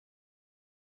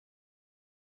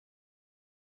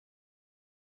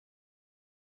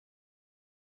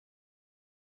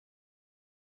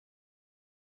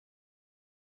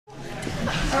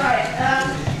All right.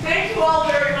 Thank you all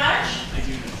very much.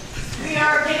 We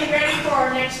are getting ready for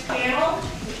our next panel,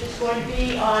 which is going to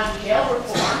be on jail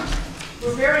reform.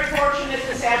 We're very fortunate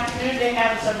this afternoon to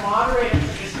have as a moderator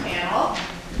for this panel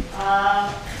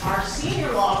our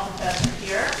senior law professor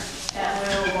here at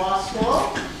Loyola Law School.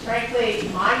 Frankly,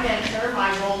 my mentor,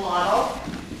 my role model,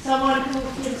 someone who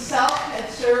himself had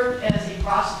served as a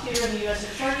prosecutor in the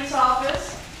U.S. Attorney's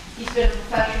Office. He's been a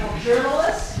professional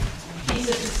journalist. He's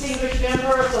a distinguished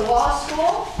member of the law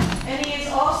school, and he is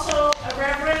also a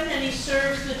reverend, and he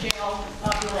serves the jail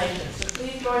population. So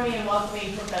please join me in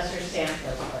welcoming Professor Stan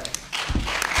Fidler.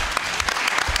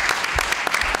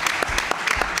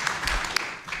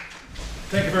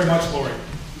 Thank you very much, Lori.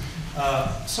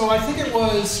 So I think it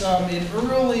was in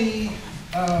early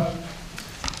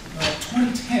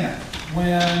 2010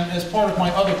 when, as part of my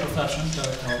other profession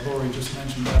that Lori just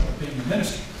mentioned about being a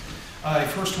minister, I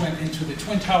first went into the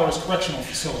Twin Towers Correctional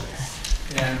Facility,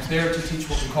 and there to teach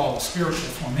what we call a spiritual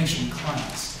formation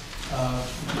class.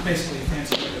 Basically a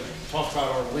fancy way to talk about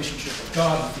our relationship with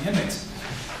God and with the inmates.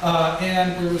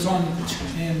 And we was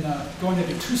going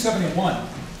into 271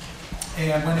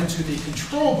 and went into the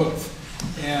control booth.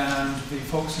 And the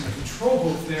folks in the control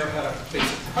booth there had a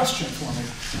basic question for me.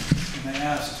 And they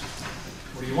asked,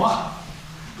 what do you want?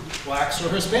 Blacks or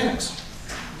Hispanics?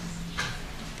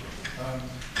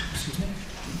 Excuse me?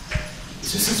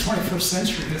 This is the 21st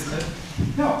century, isn't it?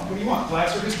 No, what do you want?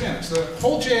 Blacks or Hispanics? The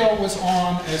whole jail was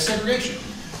on segregation.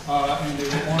 And they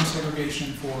were on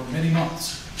segregation for many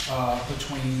months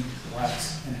between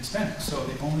blacks and Hispanics. So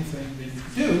the only thing that you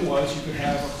could do was you could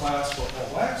have a class for all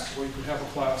blacks, or you could have a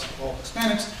class for all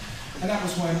Hispanics. And that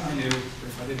was when I knew,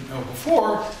 if I didn't know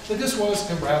before, that this was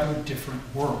a rather different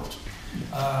world.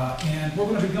 And we're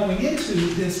going to be going into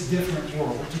this different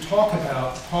world to talk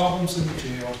about problems in the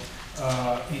jail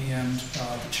and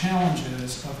the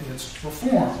challenges of its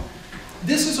reform.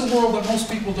 This is a world that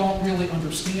most people don't really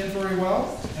understand very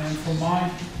well, and from my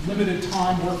limited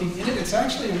time working in it, it's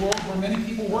actually a world where many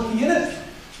people working in it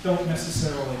don't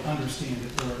necessarily understand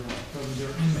it very well, whether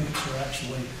their inmates or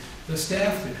actually the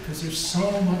staff there, because there's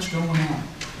so much going on.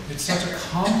 It's such a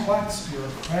complex,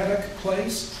 bureaucratic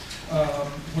place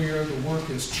where the work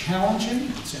is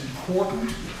challenging, it's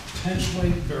important,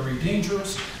 potentially very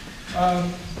dangerous,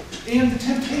 and the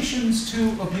temptations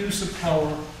to abuse of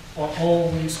power are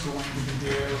always going to be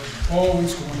there,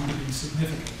 always going to be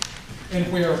significant. And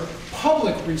where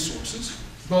public resources,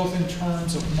 both in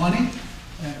terms of money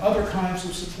and other kinds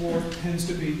of support, tends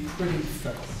to be pretty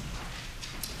fickle.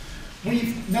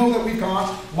 We know that we've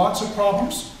got lots of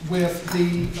problems with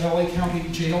the LA County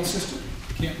jail system.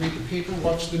 You can't read the paper,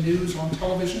 watch the news on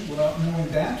television without knowing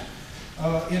that.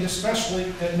 And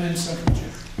especially at Men's Central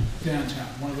Jail downtown,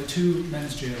 one of the two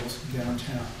men's jails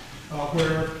downtown.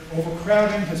 Where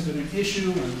overcrowding has been an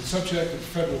issue and the subject of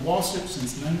federal lawsuits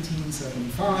since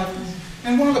 1975.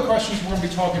 And one of the questions we're going to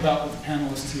be talking about with the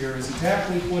panelists here is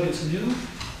exactly what is new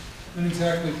and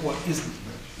exactly what isn't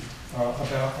new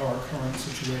about our current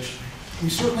situation. We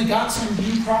certainly got some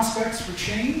new prospects for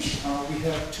change. We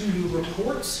have two new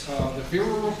reports, the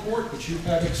Vera report, which you've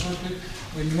had excerpted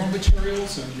in your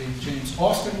materials, and the James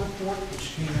Austin report,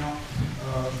 which came out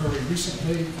very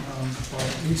recently by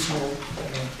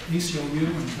ACLU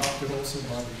and adopted also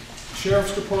by the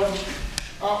Sheriff's Department.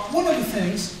 One of the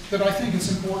things that I think is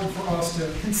important for us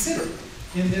to consider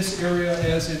in this area,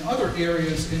 as in other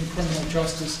areas in criminal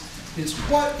justice, is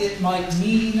what it might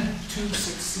mean to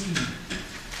succeed.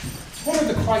 What are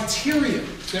the criteria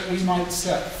that we might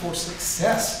set for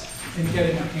success in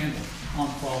getting a handle on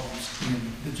problems in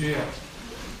the jail?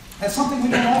 That's something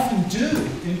we don't often do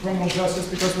in criminal justice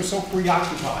because we're so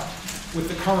preoccupied with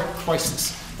the current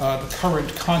crisis, the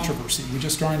current controversy. We're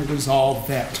just trying to resolve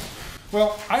that.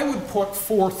 Well, I would put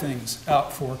four things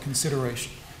out for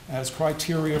consideration as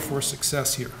criteria for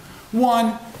success here.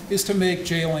 One is to make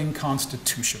jailing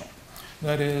constitutional.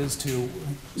 That is,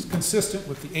 consistent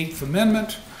with the 8th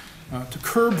Amendment, to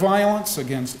curb violence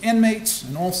against inmates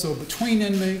and also between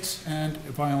inmates and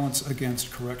violence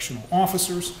against correctional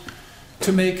officers,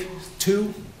 to make,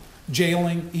 2,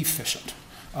 jailing efficient,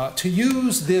 to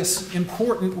use this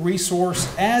important resource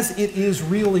as it is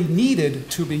really needed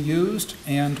to be used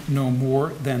and no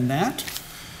more than that.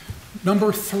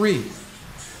 Number 3,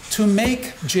 to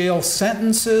make jail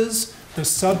sentences the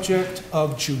subject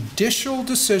of judicial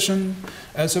decision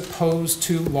as opposed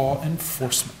to law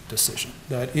enforcement decision.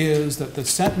 That is, that the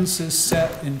sentences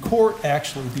set in court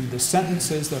actually be the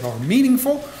sentences that are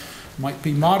meaningful might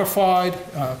be modified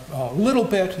a little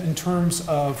bit in terms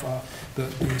of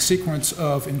the sequence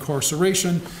of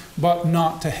incarceration, but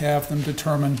not to have them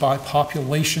determined by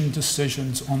population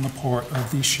decisions on the part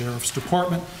of the Sheriff's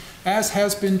Department, as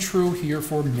has been true here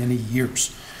for many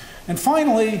years. And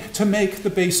finally, to make the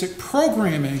basic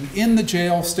programming in the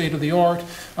jail state-of-the-art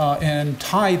and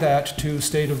tie that to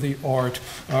state-of-the-art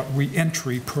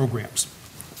reentry programs.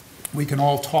 We can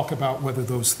all talk about whether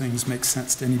those things make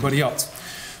sense to anybody else.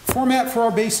 Format for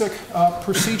our basic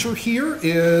procedure here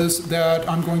is that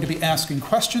I'm going to be asking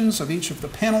questions of each of the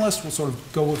panelists. We'll sort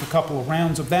of go with a couple of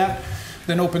rounds of that,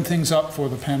 then open things up for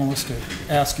the panelists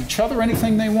to ask each other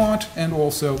anything they want, and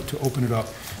also to open it up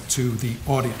to the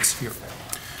audience here.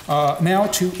 Now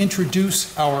to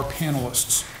introduce our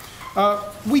panelists.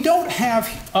 We don't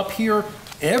have up here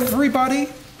everybody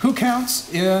who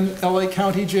counts in LA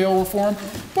County jail reform,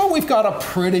 but we've got a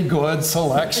pretty good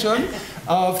selection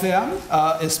of them,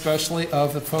 especially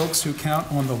of the folks who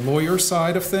count on the lawyer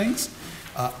side of things.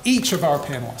 Each of our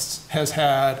panelists has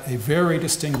had a very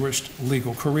distinguished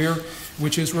legal career,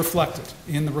 which is reflected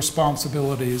in the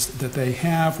responsibilities that they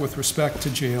have with respect to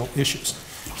jail issues.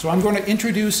 So I'm going to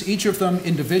introduce each of them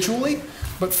individually,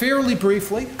 but fairly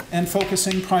briefly, and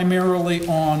focusing primarily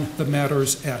on the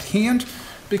matters at hand,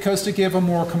 because to give a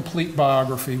more complete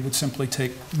biography would simply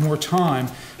take more time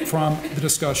from the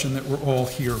discussion that we're all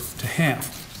here to have.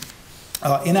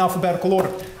 In alphabetical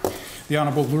order, the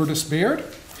Honorable Lourdes Baird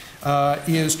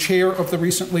is chair of the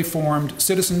recently formed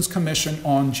Citizens Commission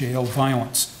on Jail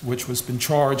Violence, which has been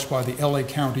charged by the LA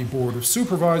County Board of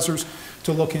Supervisors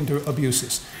to look into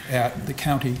abuses at the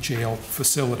county jail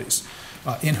facilities.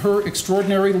 In her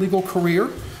extraordinary legal career,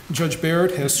 Judge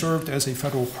Baird has served as a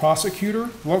federal prosecutor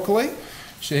locally,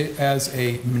 as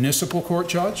a municipal court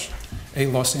judge, a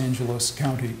Los Angeles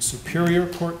County Superior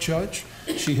Court judge.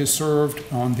 She has served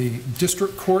on the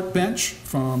district court bench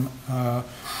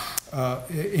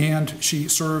and she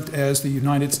served as the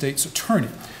United States Attorney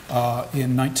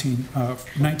in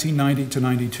 1990 to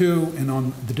 92, and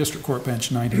on the district court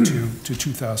bench 92 to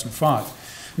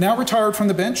 2005. Now retired from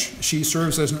the bench, she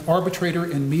serves as an arbitrator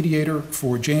and mediator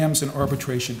for JAMS and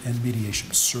Arbitration and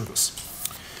Mediation Service.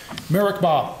 Merrick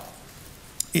Bobb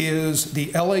is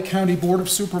the LA County Board of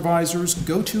Supervisors'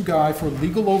 go-to guy for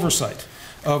legal oversight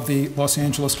of the Los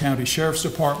Angeles County Sheriff's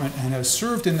Department and has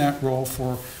served in that role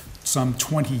for some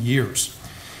 20 years.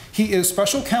 He is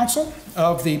special counsel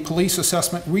of the Police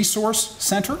Assessment Resource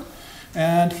Center,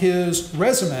 and his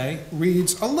resume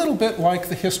reads a little bit like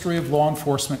the history of law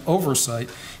enforcement oversight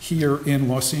here in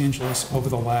Los Angeles over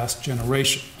the last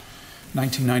generation.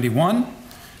 1991,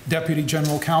 Deputy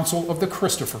General Counsel of the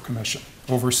Christopher Commission,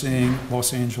 overseeing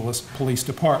Los Angeles Police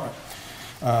Department.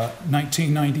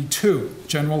 1992,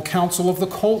 General Counsel of the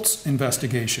Colts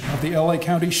investigation of the LA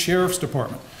County Sheriff's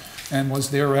Department, and was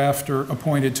thereafter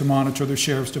appointed to monitor the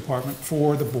Sheriff's Department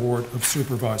for the Board of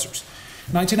Supervisors.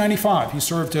 1995, he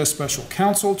served as special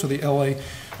counsel to the LA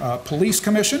Police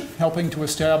Commission, helping to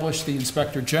establish the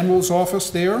Inspector General's office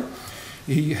there.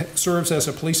 He serves as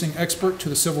a policing expert to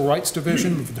the Civil Rights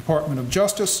Division of the Department of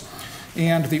Justice,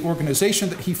 and the organization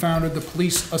that he founded, the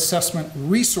Police Assessment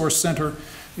Resource Center,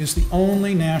 is the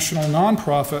only national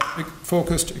nonprofit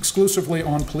focused exclusively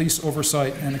on police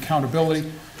oversight and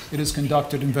accountability. It has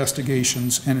conducted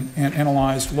investigations and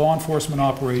analyzed law enforcement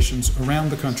operations around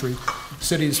the country,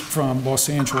 cities from Los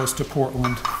Angeles to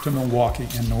Portland to Milwaukee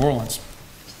and New Orleans.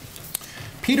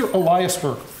 Peter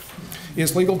Eliasberg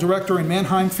is legal director and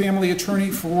Mannheim family attorney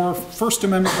for First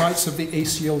Amendment rights of the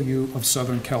ACLU of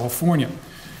Southern California.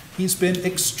 He's been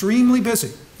extremely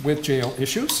busy with jail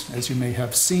issues, as you may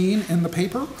have seen in the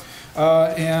paper,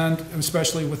 and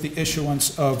especially with the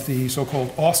issuance of the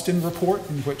so-called Austin Report,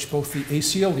 in which both the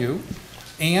ACLU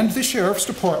and the Sheriff's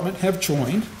Department have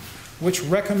joined, which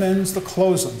recommends the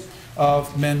closing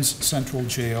of Men's Central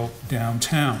Jail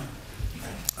downtown.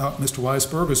 Mr.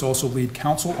 Eliasberg is also lead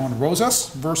counsel on Rosas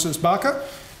versus Baca.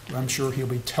 I'm sure he'll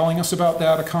be telling us about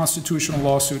that, a constitutional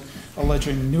lawsuit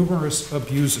alleging numerous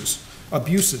abuses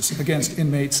against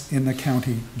inmates in the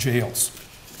county jails.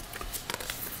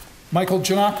 Michael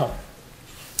Giannacco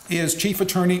is chief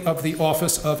attorney of the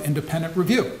Office of Independent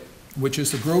Review, which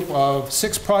is the group of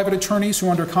 6 private attorneys who,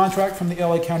 under contract from the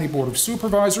LA County Board of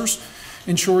Supervisors,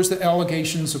 ensures that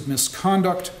allegations of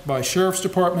misconduct by Sheriff's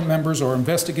Department members are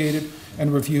investigated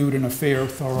and reviewed in a fair,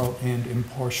 thorough, and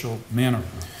impartial manner.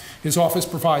 His office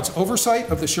provides oversight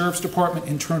of the Sheriff's Department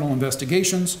internal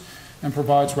investigations and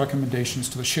provides recommendations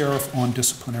to the sheriff on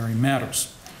disciplinary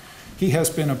matters. He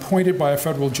has been appointed by a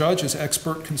federal judge as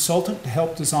expert consultant to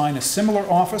help design a similar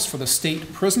office for the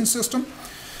state prison system,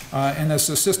 and has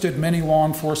assisted many law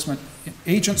enforcement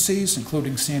agencies,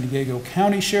 including San Diego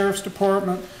County Sheriff's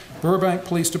Department, Burbank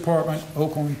Police Department,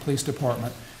 Oakland Police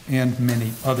Department, and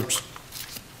many others.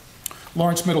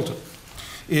 Lawrence Middleton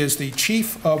is the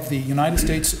Chief of the United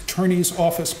States Attorney's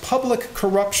Office Public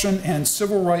Corruption and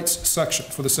Civil Rights Section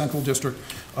for the Central District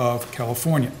of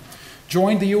California.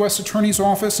 Joined the U.S. Attorney's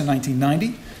Office in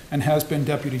 1990 and has been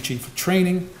Deputy Chief of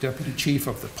Training, Deputy Chief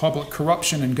of the Public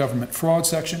Corruption and Government Fraud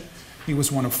Section. He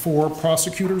was one of 4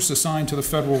 prosecutors assigned to the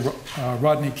federal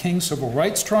Rodney King civil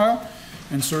rights trial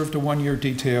and served a 1-year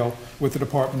detail with the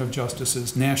Department of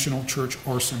Justice's National Church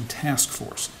Arson Task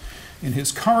Force. In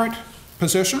his current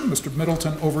position, Mr.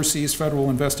 Middleton oversees federal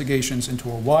investigations into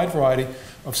a wide variety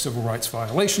of civil rights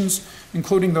violations,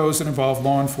 including those that involve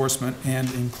law enforcement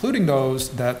and including those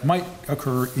that might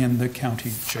occur in the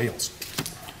county jails.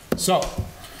 So,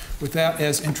 with that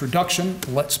as introduction,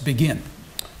 let's begin.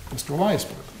 Mr.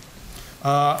 Eliasberg,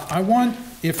 I want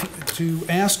to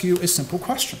ask you a simple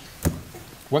question.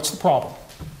 What's the problem?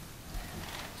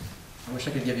 I wish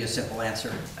I could give you a simple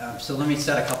answer. So let me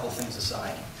set a couple of things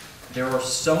aside. There are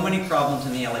so many problems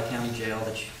in the LA County Jail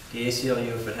that the ACLU,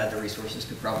 if it had the resources,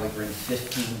 could probably bring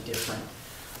 15 different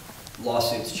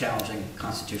lawsuits challenging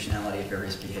constitutionality of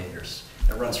various behaviors.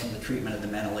 It runs from the treatment of the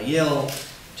mentally ill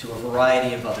to a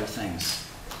variety of other things.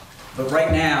 But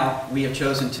right now, we have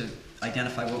chosen to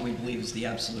identify what we believe is the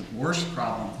absolute worst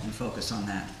problem and focus on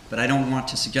that. But I don't want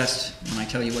to suggest, when I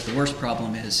tell you what the worst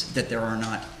problem is, that there are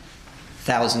not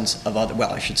thousands of other,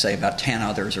 well, I should say about 10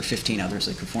 others or 15 others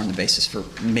that could form the basis for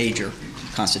major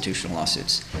constitutional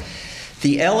lawsuits.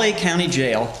 The LA County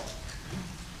Jail,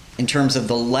 in terms of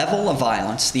the level of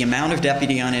violence, the amount of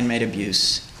deputy on inmate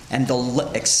abuse, and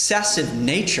the excessive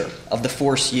nature of the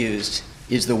force used,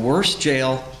 is the worst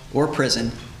jail or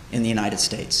prison in the United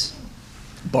States,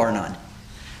 bar none.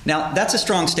 Now, that's a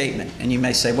strong statement, and you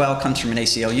may say, well, it comes from an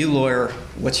ACLU lawyer.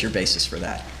 What's your basis for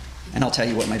that? And I'll tell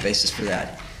you what my basis for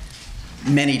that.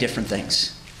 Many different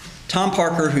things. Tom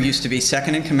Parker, who used to be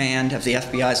second in command of the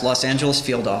FBI's Los Angeles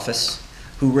field office,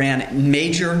 who ran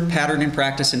major pattern and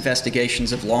practice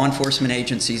investigations of law enforcement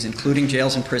agencies, including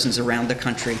jails and prisons around the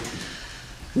country,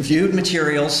 reviewed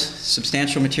materials,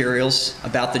 substantial materials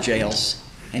about the jails,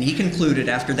 and he concluded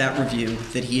after that review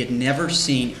that he had never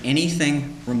seen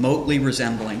anything remotely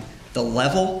resembling the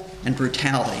level and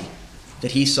brutality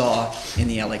that he saw in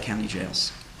the LA County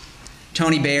jails.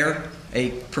 Tony Baer,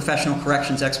 a professional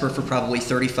corrections expert for probably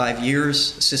 35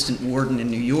 years, assistant warden in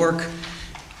New York,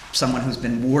 someone who's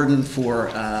been warden for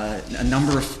a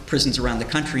number of prisons around the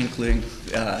country, including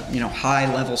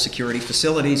high-level security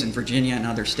facilities in Virginia and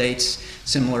other states,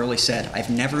 similarly said, I've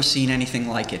never seen anything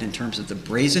like it in terms of the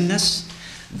brazenness,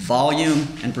 volume,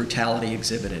 and brutality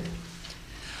exhibited.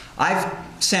 I've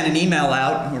sent an email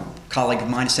out, or a colleague of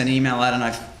mine sent an email out, and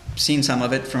I've seen some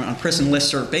of it from a prison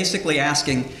listserv, basically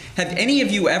asking, have any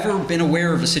of you ever been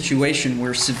aware of a situation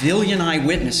where civilian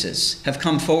eyewitnesses have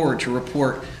come forward to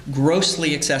report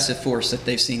grossly excessive force that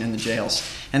they've seen in the jails?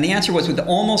 And the answer was, with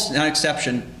almost an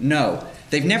exception, no.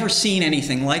 They've never seen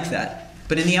anything like that.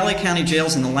 But in the LA County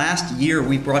jails in the last year,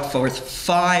 we brought forth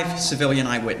 5 civilian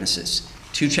eyewitnesses,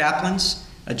 2 chaplains,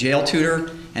 a jail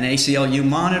tutor, an ACLU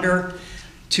monitor,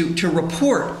 to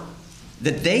report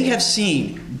that they have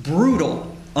seen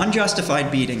brutal,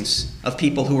 unjustified beatings of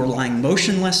people who are lying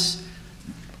motionless,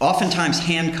 oftentimes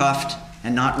handcuffed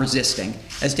and not resisting,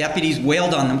 as deputies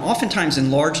wailed on them, oftentimes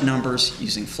in large numbers,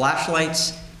 using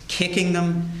flashlights, kicking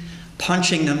them,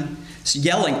 punching them,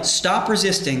 yelling, stop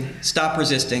resisting,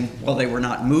 while they were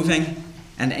not moving,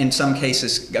 and in some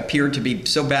cases appeared to be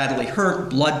so badly hurt,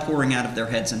 blood pouring out of their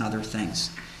heads and other things.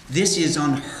 This is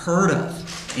unheard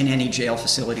of in any jail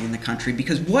facility in the country,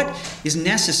 because what is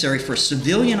necessary for a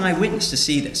civilian eyewitness to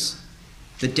see this?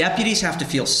 The deputies have to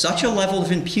feel such a level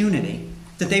of impunity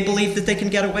that they believe that they can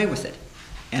get away with it.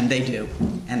 And they do.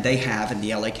 And they have in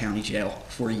the LA County Jail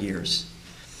for years.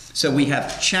 So we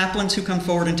have chaplains who come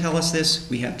forward and tell us this.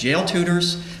 We have jail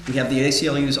tutors. We have the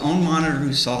ACLU's own monitor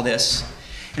who saw this.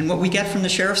 And what we get from the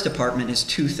Sheriff's Department is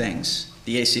 2 things.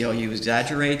 The ACLU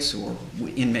exaggerates, or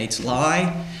inmates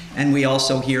lie. And we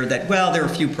also hear that, well, there are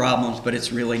a few problems, but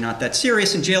it's really not that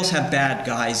serious, and jails have bad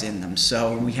guys in them,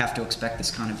 so we have to expect this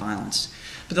kind of violence.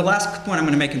 But the last point I'm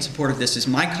going to make in support of this is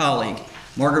my colleague,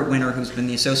 Margaret Winter, who's been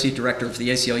the Associate Director of the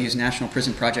ACLU's National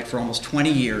Prison Project for almost 20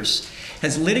 years,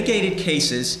 has litigated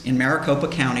cases in Maricopa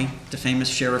County, the famous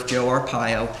Sheriff Joe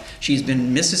Arpaio. She's been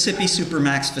in Mississippi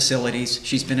Supermax facilities.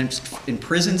 She's been in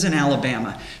prisons in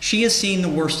Alabama. She has seen the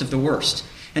worst of the worst.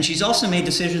 And she's also made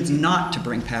decisions not to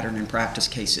bring pattern and practice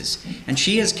cases. And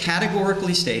she has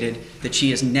categorically stated that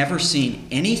she has never seen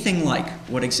anything like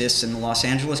what exists in the Los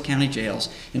Angeles County jails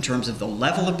in terms of the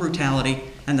level of brutality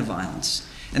and the violence.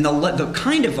 And the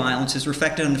kind of violence is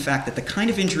reflected in the fact that the kind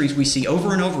of injuries we see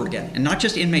over and over again, and not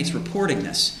just inmates reporting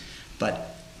this,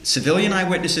 but civilian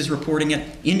eyewitnesses reporting it,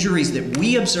 injuries that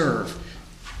we observe,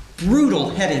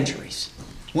 brutal head injuries.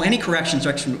 Well, any corrections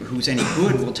expert who's any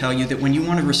good will tell you that when you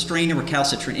want to restrain a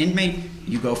recalcitrant inmate,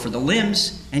 you go for the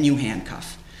limbs and you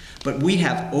handcuff. But we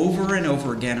have over and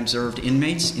over again observed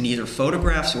inmates in either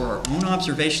photographs or our own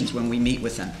observations when we meet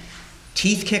with them.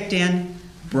 Teeth kicked in,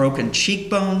 broken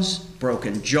cheekbones,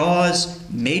 broken jaws,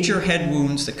 major head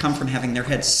wounds that come from having their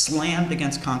heads slammed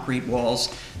against concrete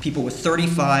walls, people with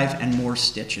 35 and more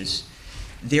stitches.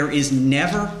 There is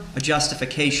never a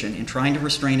justification in trying to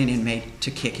restrain an inmate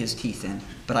to kick his teeth in,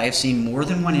 but I have seen more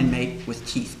than one inmate with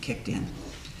teeth kicked in.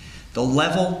 The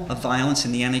level of violence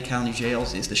in the LA County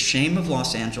jails is the shame of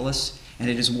Los Angeles, and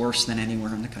it is worse than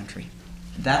anywhere in the country.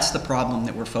 That's the problem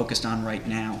that we're focused on right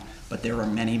now, but there are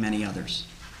many, many others.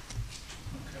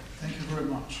 Okay, thank you very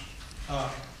much.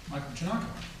 Michael Giannakko.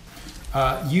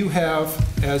 You have,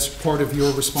 as part of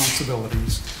your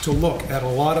responsibilities, to look at a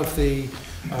lot of the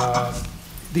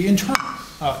internal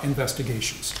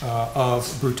investigations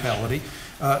of brutality.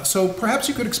 So perhaps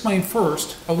you could explain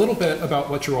first a little bit about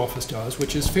what your office does,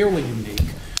 which is fairly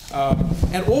unique,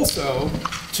 and also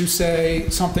to say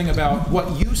something about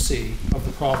what you see of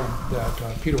the problem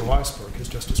that Peter Weisberg has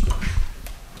just described.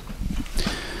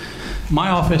 My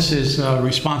office is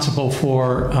responsible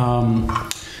for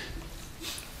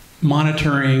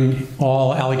monitoring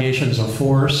all allegations of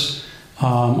force,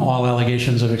 all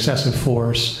allegations of excessive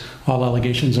force, all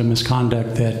allegations of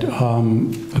misconduct that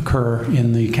occur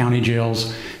in the county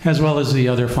jails, as well as the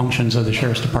other functions of the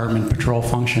Sheriff's Department, patrol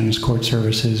functions, court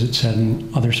services,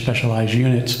 and other specialized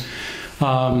units.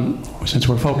 Since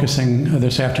we're focusing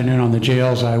this afternoon on the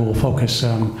jails, I will focus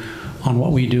on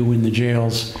what we do in the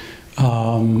jails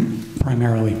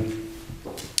primarily.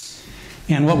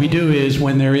 And what we do is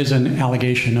when there is an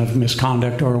allegation of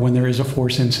misconduct or when there is a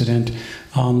force incident,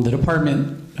 the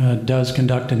department does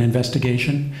conduct an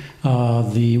investigation.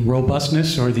 The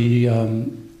robustness or the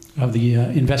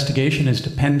investigation is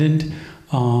dependent,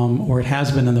 or it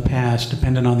has been in the past,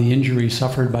 dependent on the injury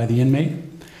suffered by the inmate.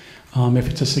 If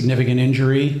it's a significant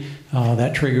injury,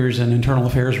 that triggers an internal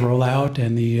affairs rollout,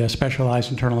 and the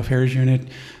specialized internal affairs unit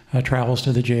travels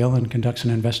to the jail and conducts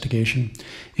an investigation.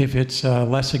 If it's a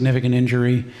less significant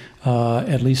injury,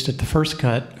 at least at the first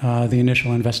cut, the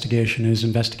initial investigation is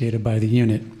investigated by the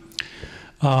unit.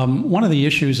 One of the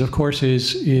issues, of course,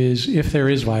 is if there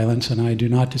is violence, and I do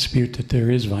not dispute that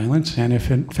there is violence, and if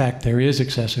in fact there is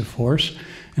excessive force,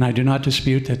 and I do not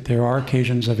dispute that there are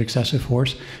occasions of excessive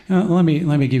force. Let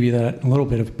me give you that a little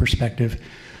bit of perspective.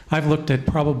 I've looked at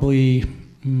probably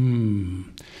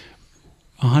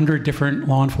 100 different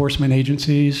law enforcement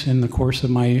agencies in the course of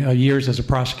my years as a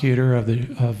prosecutor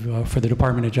for the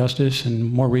Department of Justice,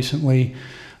 and more recently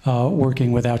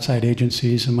working with outside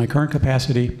agencies in my current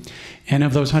capacity. And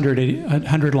of those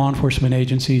 100 law enforcement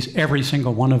agencies, every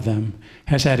single one of them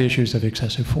has had issues of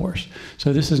excessive force.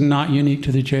 So this is not unique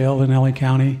to the jail in LA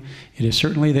County. It is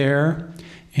certainly there,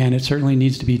 and it certainly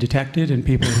needs to be detected, and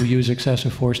people who use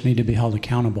excessive force need to be held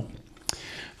accountable.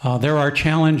 There are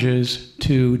challenges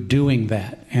to doing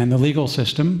that, and the legal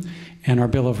system and our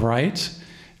Bill of Rights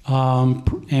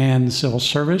and civil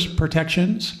service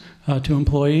protections to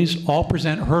employees all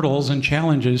present hurdles and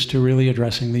challenges to really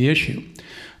addressing the issue.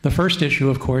 The first issue,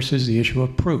 of course, is the issue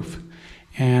of proof.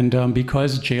 And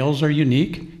because jails are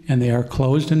unique and they are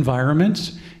closed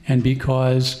environments, and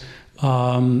because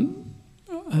of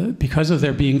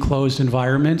their being closed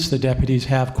environments, the deputies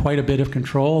have quite a bit of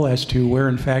control as to where,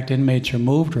 in fact, inmates are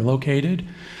moved or located.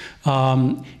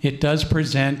 It does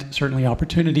present certainly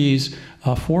opportunities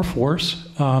for force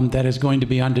that is going to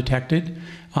be undetected,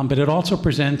 but it also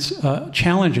presents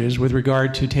challenges with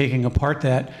regard to taking apart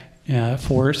that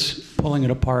force, pulling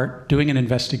it apart, doing an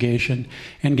investigation,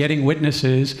 and getting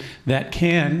witnesses that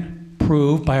can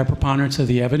prove by a preponderance of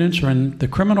the evidence, or in the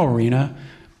criminal arena,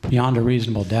 beyond a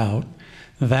reasonable doubt,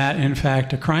 that in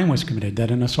fact a crime was committed,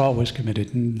 that an assault was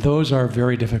committed. And those are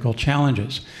very difficult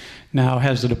challenges. Now,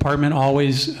 has the department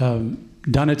always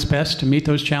done its best to meet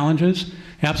those challenges?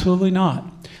 Absolutely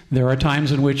not. There are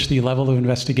times in which the level of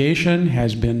investigation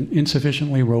has been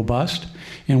insufficiently robust,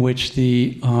 in which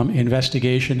the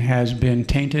investigation has been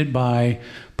tainted by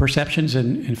perceptions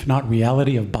and, if not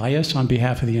reality, of bias on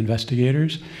behalf of the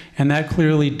investigators, and that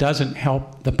clearly doesn't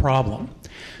help the problem.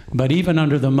 But even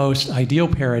under the most ideal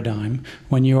paradigm,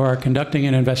 when you are conducting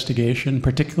an investigation,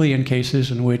 particularly in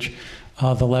cases in which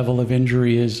the level of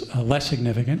injury is less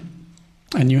significant,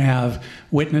 and you have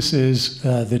witnesses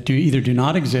that either do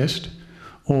not exist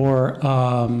or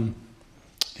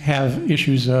have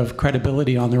issues of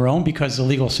credibility on their own because the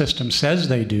legal system says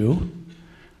they do,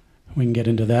 we can get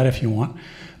into that if you want,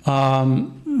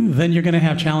 then you're going to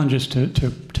have challenges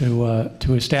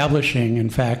to establishing, in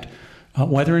fact,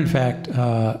 whether in fact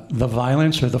the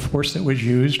violence or the force that was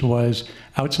used was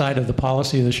outside of the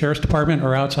policy of the Sheriff's Department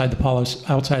or outside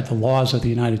the laws of the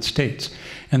United States.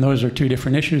 And those are two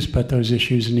different issues, but those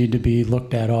issues need to be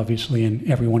looked at, obviously, in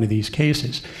every one of these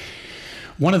cases.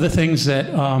 One of the things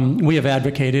that we have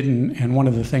advocated, and one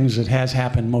of the things that has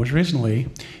happened most recently,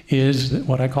 is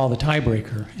what I call the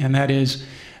tiebreaker. And that is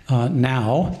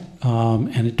now,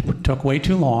 and it took way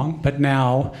too long, but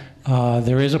now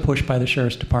there is a push by the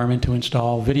Sheriff's Department to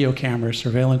install video cameras,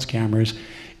 surveillance cameras,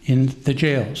 in the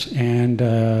jails. And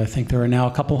I think there are now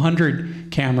a couple hundred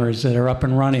cameras that are up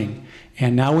and running.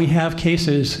 And now we have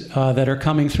cases that are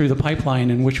coming through the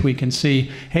pipeline in which we can see,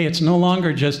 hey, it's no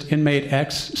longer just inmate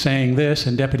X saying this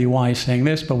and Deputy Y saying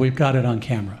this, but we've got it on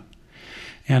camera.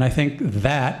 And I think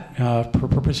that, for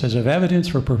purposes of evidence,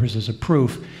 for purposes of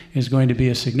proof, is going to be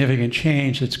a significant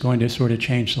change that's going to sort of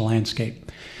change the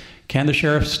landscape. Can the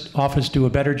Sheriff's Office do a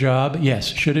better job? Yes.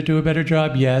 Should it do a better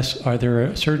job? Yes. Are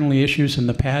there certainly issues in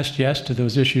the past? Yes. Do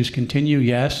those issues continue?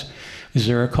 Yes. Is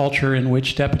there a culture in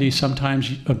which deputies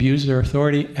sometimes abuse their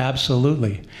authority?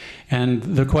 Absolutely. And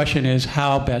the question is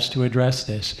how best to address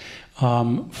this.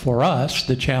 For us,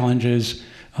 the challenge is,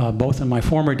 both in my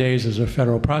former days as a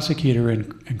federal prosecutor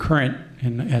and current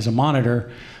as a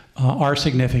monitor, are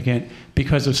significant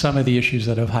because of some of the issues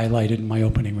that I've highlighted in my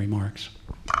opening remarks.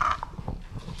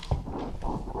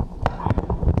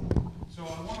 So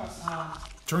I want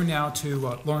to turn now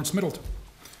to Lawrence Middleton.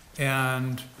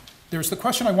 And there's the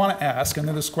question I want to ask, and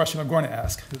then there's the question I'm going to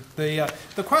ask.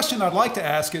 The question I'd like to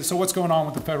ask is, so what's going on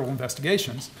with the federal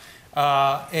investigations?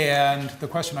 And the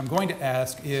question I'm going to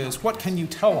ask is, what can you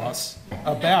tell us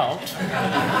about,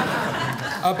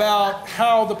 about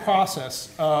how the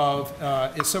process of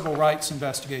a civil rights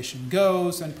investigation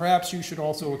goes? And perhaps you should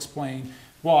also explain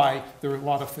why there are a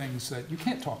lot of things that you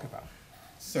can't talk about.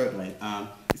 Certainly.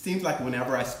 It seems like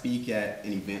whenever I speak at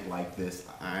an event like this,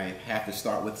 I have to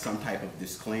start with some type of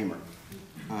disclaimer.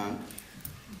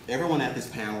 Everyone at this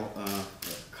panel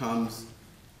comes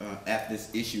at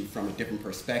this issue from a different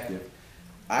perspective.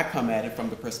 I come at it from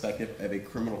the perspective of a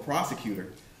criminal prosecutor,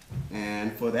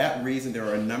 and for that reason there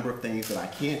are a number of things that I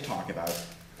can't talk about,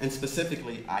 and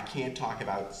specifically I can't talk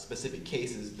about specific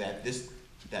cases that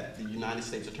the United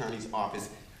States Attorney's Office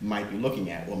might be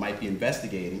looking at or might be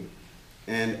investigating.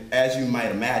 And as you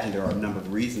might imagine, there are a number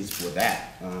of reasons for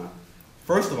that.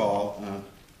 First of all,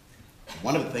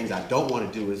 one of the things I don't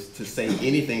want to do is to say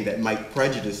anything that might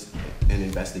prejudice an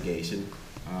investigation.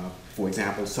 For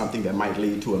example, something that might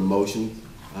lead to a motion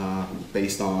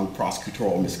based on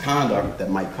prosecutorial misconduct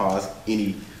that might cause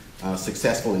any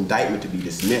successful indictment to be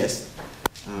dismissed.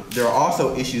 There are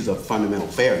also issues of fundamental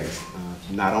fairness.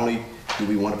 Not only do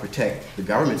we want to protect the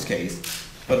government's case,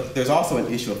 but there's also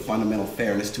an issue of fundamental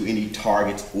fairness to any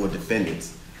targets or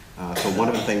defendants. So one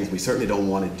of the things we certainly don't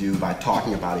want to do by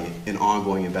talking about an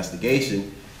ongoing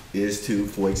investigation is to,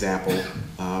 for example,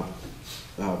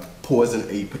 poison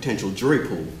a potential jury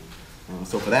pool.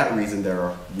 So for that reason,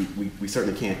 we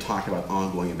certainly can't talk about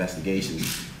ongoing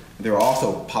investigations. There are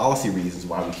also policy reasons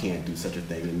why we can't do such a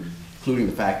thing, including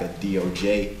the fact that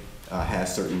DOJ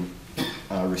has certain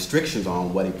restrictions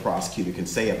on what a prosecutor can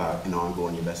say about an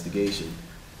ongoing investigation.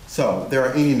 So there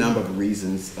are any number of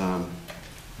reasons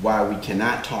why we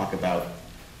cannot talk about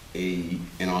an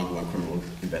ongoing criminal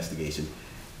investigation.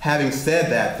 Having said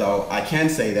that, though, I can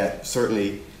say that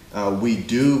certainly we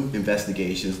do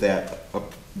investigations that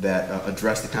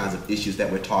address the kinds of issues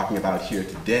that we're talking about here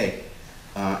today.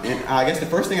 And I guess the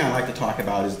first thing I'd like to talk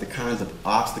about is the kinds of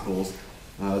obstacles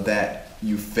that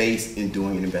you face in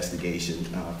doing an investigation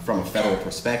from a federal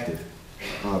perspective.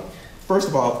 First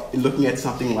of all, looking at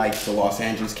something like the Los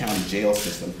Angeles County jail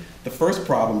system, the first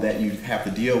problem that you have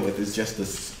to deal with is just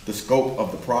the scope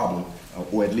of the problem,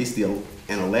 or at least an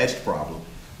alleged problem.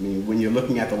 I mean, when you're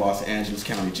looking at the Los Angeles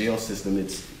County jail system,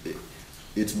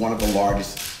 it's one of the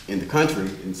largest in the country,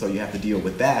 and so you have to deal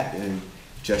with that, and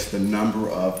just the number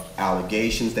of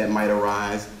allegations that might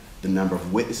arise, the number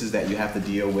of witnesses that you have to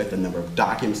deal with, the number of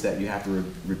documents that you have to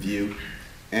review.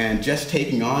 And just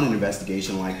taking on an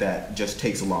investigation like that just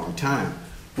takes a long time,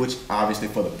 which obviously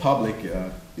for the public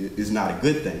is not a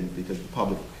good thing, because the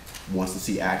public wants to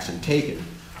see action taken.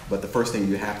 But the first thing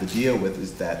you have to deal with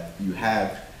is that you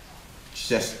have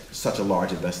just such a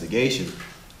large investigation.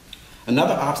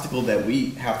 Another obstacle that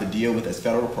we have to deal with as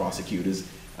federal prosecutors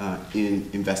in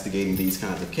investigating these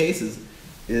kinds of cases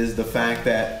is the fact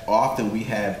that often we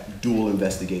have dual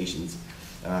investigations.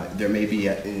 There may be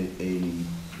a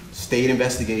state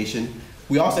investigation.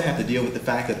 We also have to deal with the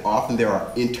fact that often there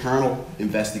are internal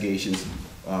investigations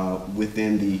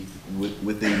within the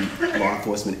law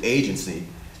enforcement agency.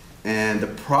 And the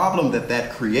problem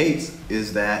that creates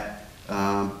is that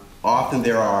often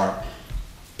there are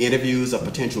interviews of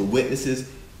potential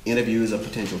witnesses, interviews of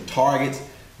potential targets.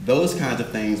 Those kinds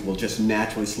of things will just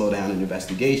naturally slow down an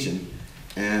investigation.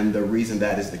 And the reason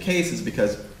that is the case is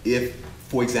because if,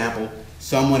 for example,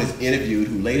 someone is interviewed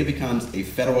who later becomes a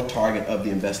federal target of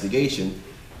the investigation,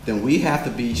 then we have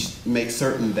to make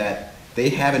certain that they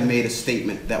haven't made a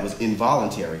statement that was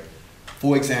involuntary.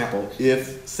 For example,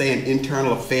 if, say, an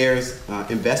internal affairs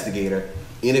investigator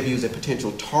interviews a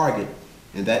potential target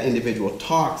and that individual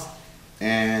talks,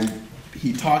 and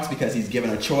he talks because he's given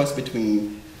a choice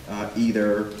between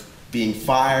either being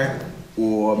fired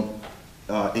or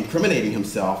incriminating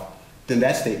himself, then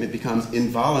that statement becomes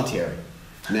involuntary.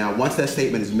 Now, once that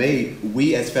statement is made,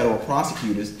 we as federal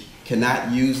prosecutors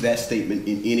cannot use that statement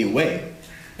in any way.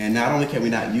 And not only can we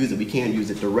not use it, we can't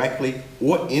use it directly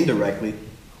or indirectly,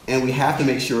 and we have to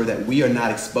make sure that we are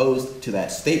not exposed to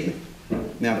that statement.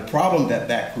 Now, the problem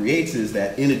that creates is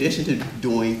that in addition to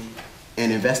doing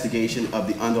an investigation of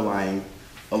the underlying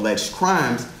alleged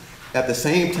crimes, at the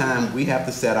same time, we have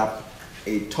to set up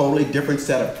a totally different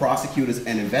set of prosecutors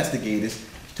and investigators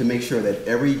to make sure that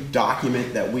every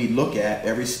document that we look at,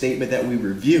 every statement that we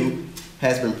review,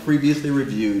 has been previously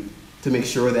reviewed to make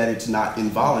sure that it's not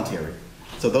involuntary.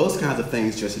 So those kinds of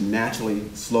things just naturally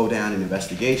slow down an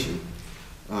investigation.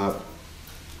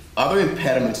 Other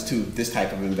impediments to this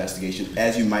type of investigation,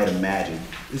 as you might imagine,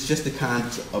 is just the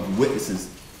kinds of witnesses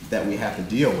that we have to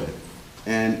deal with.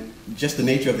 And just the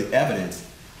nature of the evidence.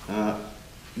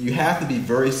 You have to be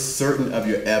very certain of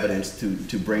your evidence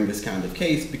to bring this kind of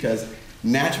case, because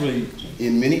naturally,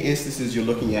 in many instances you're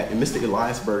looking at, and Mr.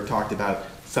 Eliasberg talked about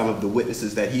some of the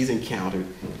witnesses that he's encountered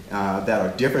that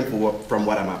are different from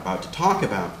what I'm about to talk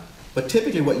about. But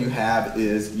typically what you have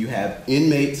is you have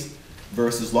inmates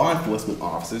versus law enforcement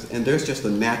officers, and there's just a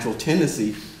natural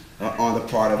tendency on the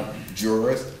part of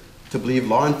jurors to believe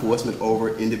law enforcement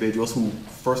over individuals who,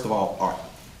 first of all, are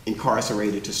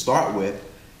incarcerated to start with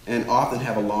and often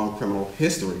have a long criminal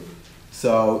history.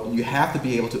 So you have to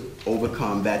be able to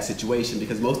overcome that situation,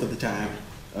 because most of the time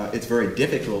it's very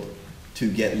difficult to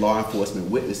get law enforcement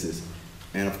witnesses.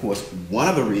 And of course, one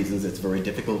of the reasons it's very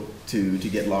difficult to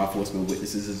get law enforcement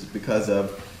witnesses is because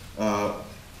of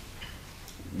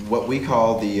what we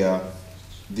call the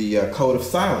code of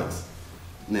silence.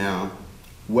 Now,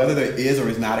 whether there is or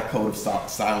is not a code of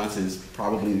silence is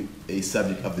probably a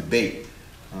subject of debate.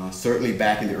 Certainly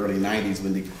back in the early 90s,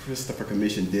 when the Christopher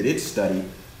Commission did its study,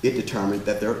 it determined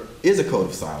that there is a code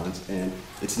of silence, and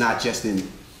it's not just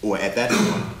at that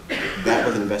time, that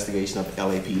was an investigation of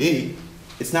LAPD.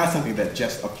 It's not something that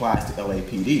just applies to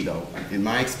LAPD, though. In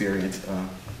my experience,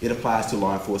 it applies to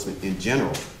law enforcement in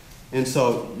general. And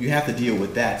so you have to deal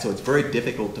with that. So it's very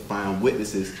difficult to find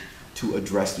witnesses to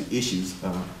address the issues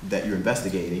that you're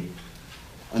investigating.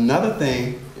 Another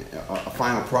thing, a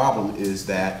final problem, is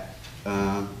that,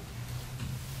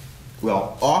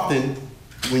 well, often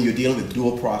when you're dealing with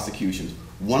dual prosecutions,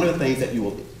 one of the things that you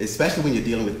will, especially when you're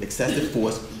dealing with excessive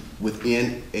force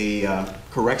within a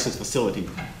corrections facility,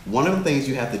 one of the things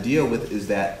you have to deal with is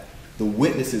that the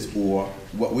witnesses, or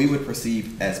what we would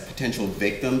perceive as potential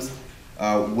victims,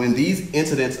 when these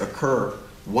incidents occur,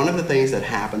 one of the things that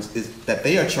happens is that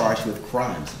they are charged with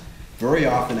crimes. Very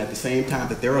often, at the same time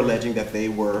that they're alleging that they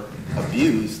were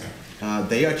abused,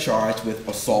 they are charged with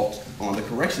assault on the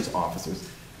corrections officers.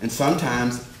 And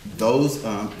sometimes those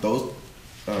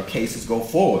cases go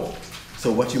forward.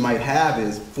 So what you might have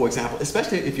is, for example,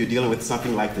 especially if you're dealing with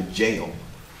something like the jail,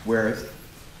 where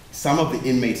some of the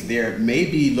inmates there may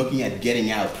be looking at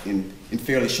getting out in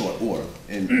fairly short order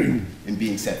and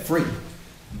being set free.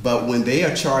 But when they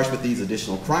are charged with these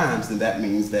additional crimes, then that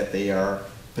means that they are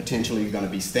potentially going to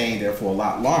be staying there for a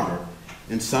lot longer.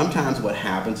 And sometimes what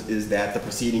happens is that the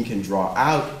proceeding can draw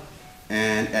out,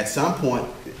 and at some point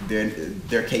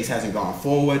their case hasn't gone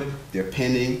forward, they're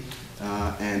pending,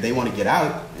 and they want to get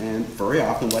out. And very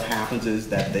often what happens is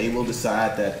that they will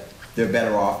decide that they're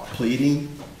better off pleading,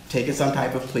 taking some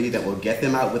type of plea that will get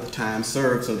them out with time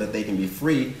served so that they can be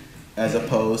free, as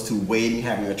opposed to waiting,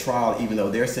 having a trial, even though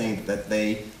they're saying that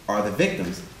they are the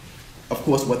victims. Of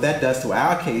course, what that does to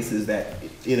our case is that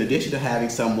in addition to having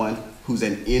someone who's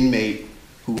an inmate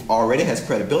who already has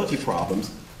credibility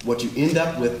problems, what you end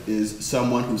up with is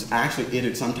someone who's actually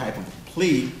entered some type of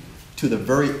plea to the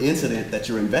very incident that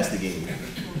you're investigating.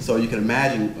 So you can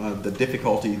imagine the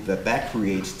difficulty that that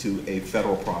creates to a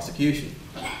federal prosecution.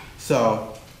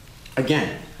 So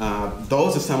again,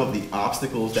 those are some of the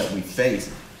obstacles that we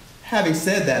face. Having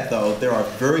said that, though, there are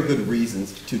very good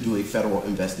reasons to do a federal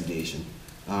investigation.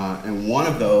 And one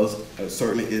of those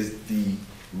certainly is the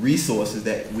resources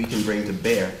that we can bring to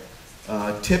bear.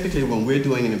 Typically, when we're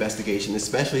doing an investigation,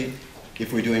 especially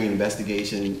if we're doing an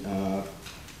investigation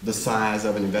the size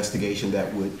of an investigation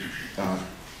that would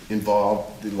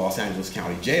involve the Los Angeles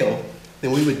County Jail,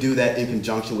 then we would do that in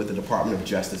conjunction with the Department of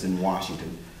Justice in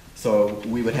Washington. So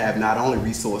we would have not only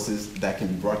resources that can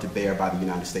be brought to bear by the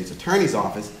United States Attorney's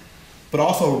Office, but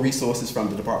also resources from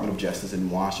the Department of Justice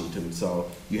in Washington. So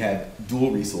you have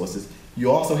dual resources. You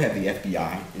also have the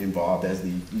FBI involved as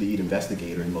the lead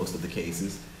investigator in most of the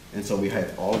cases. And so we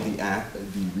have all of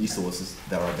the resources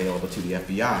that are available to the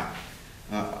FBI.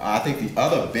 I think the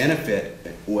other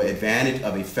benefit or advantage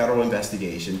of a federal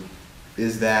investigation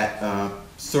is that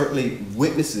certainly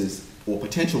witnesses or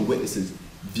potential witnesses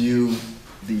view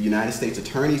the United States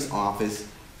Attorney's Office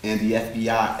and the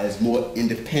FBI as more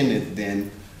independent than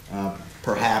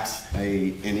perhaps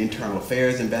an internal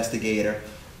affairs investigator,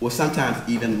 or sometimes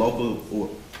even local or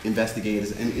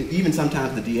investigators, and even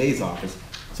sometimes the DA's office.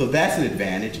 So that's an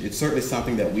advantage. It's certainly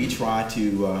something that we try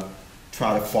to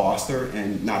foster,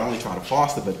 and not only try to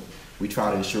foster, but we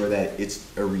try to ensure that it's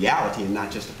a reality and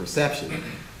not just a perception.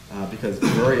 Because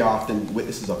very often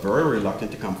witnesses are very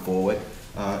reluctant to come forward,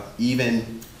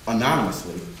 even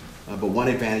anonymously. But one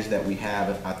advantage that we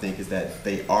have, I think, is that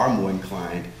they are more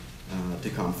inclined to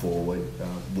come forward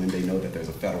when they know that there's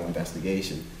a federal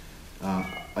investigation.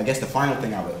 I guess the final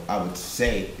thing I would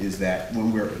say is that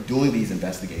when we're doing these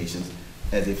investigations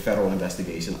as a federal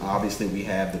investigation, obviously we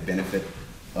have the benefit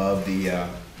of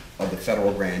the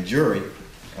federal grand jury,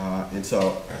 and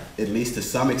so at least to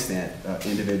some extent,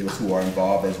 individuals who are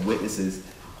involved as witnesses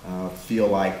feel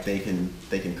like they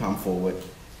can come forward,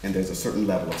 and there's a certain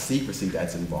level of secrecy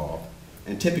that's involved.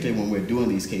 And typically when we're doing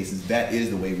these cases, that is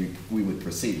the way we would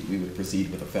proceed. We would proceed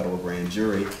with a federal grand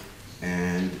jury,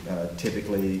 and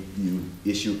typically you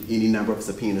issue any number of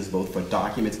subpoenas both for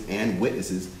documents and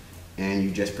witnesses, and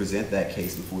you just present that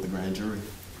case before the grand jury.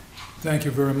 Thank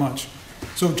you very much.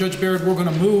 So Judge Baird, we're going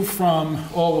to move from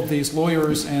all of these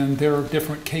lawyers and their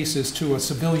different cases to a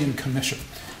civilian commission,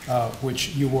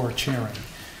 which you are chairing.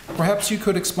 Perhaps you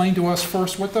could explain to us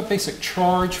first what the basic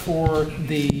charge for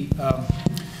the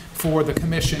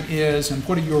commission is, and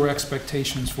what are your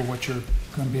expectations for what you're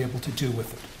going to be able to do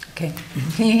with it? Okay.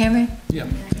 Can you hear me? Yeah.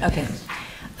 Okay.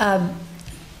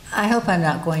 I hope I'm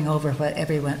not going over what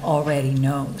everyone already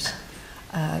knows,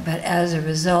 but as a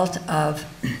result of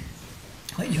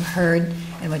what you heard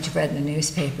and what you read in the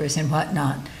newspapers and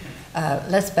whatnot,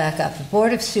 let's back up. The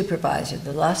Board of Supervisors,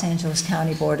 the Los Angeles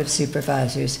County Board of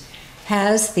Supervisors,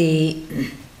 has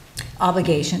the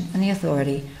obligation and the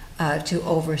authority to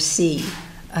oversee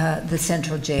the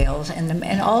central jails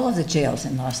and all of the jails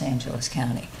in Los Angeles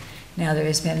County. Now, there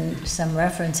has been some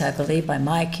reference, I believe, by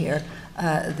Mike here,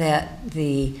 that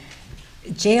the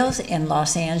jails in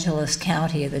Los Angeles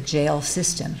County, the jail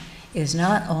system, is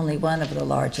not only one of the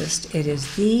largest, it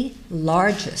is the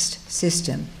largest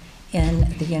system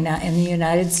in the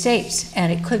United States,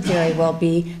 and it could very well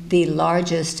be the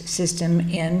largest system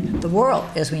in the world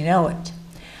as we know it.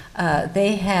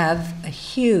 They have a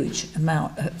huge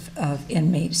amount of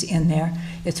inmates in there.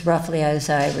 It's roughly, as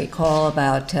I recall,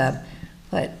 about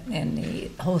what in the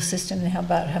whole system, how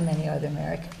many are there,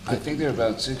 American? I think there are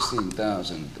about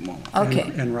 16,000 at the moment.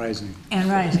 Okay. And rising. And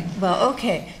rising. Well,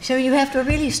 okay. So you have to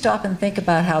really stop and think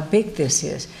about how big this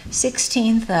is.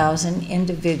 16,000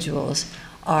 individuals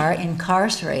are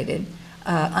incarcerated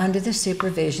under the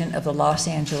supervision of the Los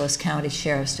Angeles County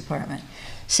Sheriff's Department.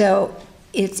 So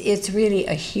it's really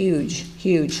a huge,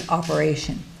 huge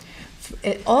operation.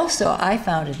 Also, I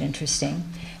found it interesting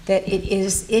that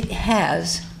it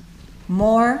has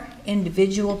more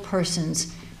individual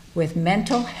persons with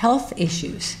mental health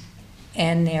issues,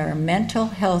 and there are mental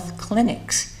health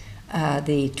clinics.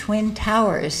 The Twin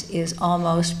Towers is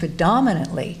almost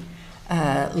predominantly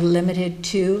limited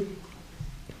to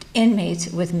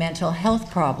inmates with mental health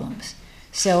problems.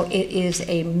 So it is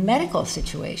a medical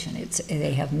situation.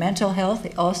 They have mental health.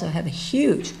 They also have a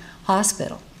huge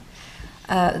hospital.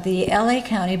 The LA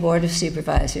County Board of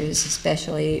Supervisors,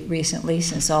 especially recently,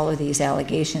 since all of these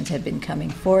allegations have been coming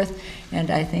forth, and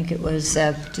I think it was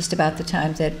just about the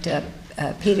time that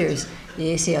Peter's,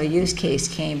 the ACLU's case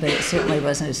came, but it certainly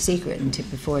wasn't a secret until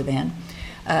before then,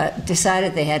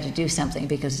 decided they had to do something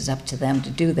because it's up to them to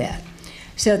do that.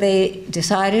 So they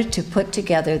decided to put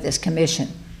together this commission.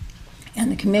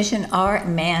 And the commission, our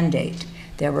mandate,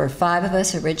 there were 5 of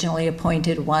us originally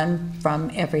appointed, one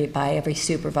by every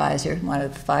supervisor, one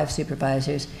of the 5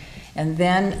 supervisors, and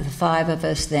then the 5 of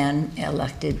us then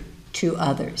elected 2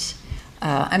 others.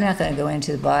 I'm not going to go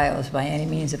into the bios by any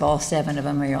means of all 7 of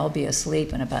them, or you'll all be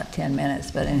asleep in about 10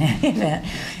 minutes, but in any event,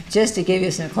 just to give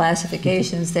you some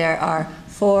classifications, there are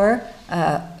 4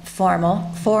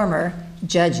 former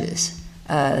judges,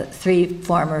 3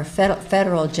 former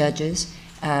federal judges,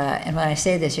 and when I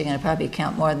say this, you're going to probably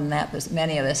count more than that, because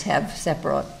many of us have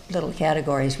separate little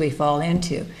categories we fall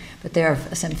into. But there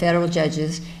are some federal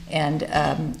judges and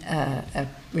a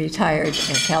retired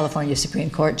California Supreme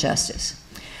Court justice.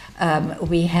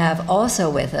 We have also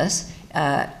with us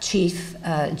Chief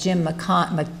Jim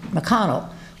McConnell,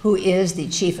 who is the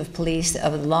chief of police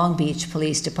of the Long Beach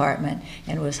Police Department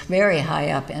and was very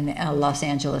high up in the Los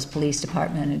Angeles Police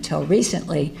Department until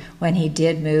recently, when he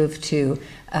did move to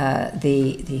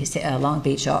the Long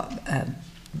Beach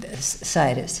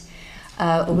situs.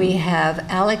 We have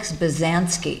Alex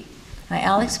Bazansky. Now,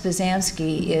 Alex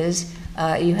Bazansky is,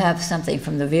 you have something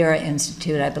from the Vera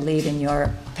Institute, I believe, in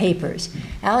your papers.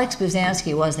 Alex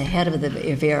Bazansky was the head of the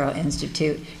Vera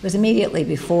Institute. It was immediately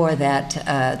before that,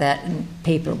 that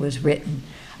paper was written.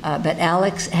 But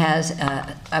Alex has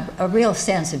a real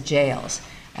sense of jails.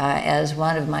 As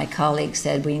one of my colleagues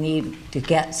said, we need to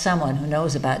get someone who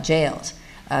knows about jails.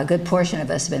 A good portion of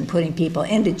us have been putting people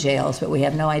into jails, but we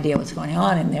have no idea what's going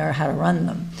on in there or how to run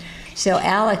them. So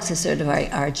Alex is sort of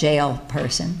our jail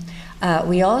person.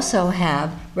 We also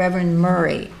have Reverend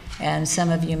Murray, and some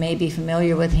of you may be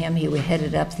familiar with him. He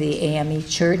headed up the AME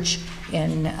Church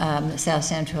in South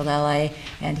Central LA,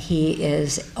 and he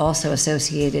is also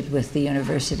associated with the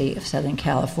University of Southern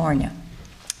California.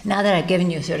 Now that I've given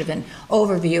you sort of an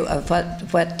overview of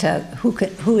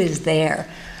who is there,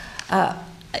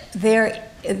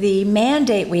 the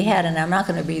mandate we had, and I'm not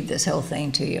going to read this whole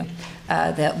thing to you,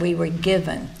 that we were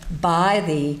given by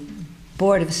the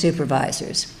Board of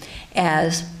Supervisors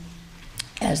as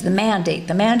the mandate.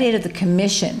 The mandate of the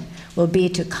commission will be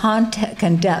to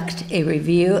conduct a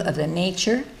review of the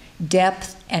nature,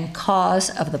 depth, and cause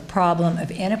of the problem of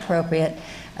inappropriate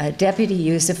deputy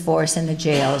use of force in the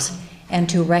jails, and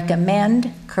to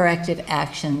recommend corrective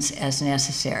actions as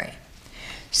necessary.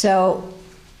 So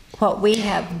what we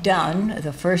have done,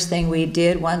 the first thing we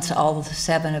did once all the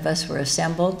 7 of us were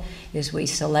assembled, is we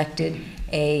selected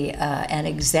an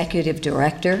executive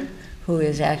director who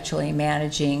is actually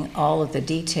managing all of the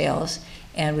details.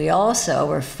 And we also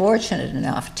were fortunate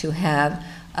enough to have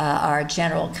our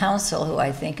general counsel, who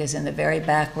I think is in the very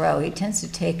back row. He tends to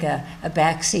take a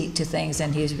back seat to things,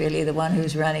 and he's really the one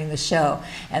who's running the show.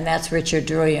 And that's Richard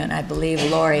Druyan. I believe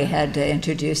Lori had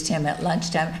introduced him at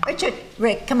lunchtime.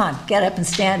 Rick, come on, get up and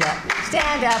stand up.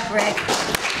 Stand up, Rick.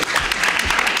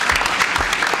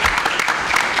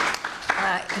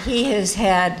 He has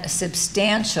had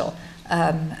substantial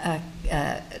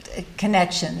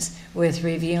connections with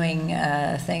reviewing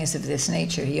things of this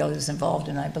nature. He was involved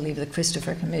in, I believe, the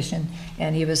Christopher Commission,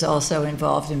 and he was also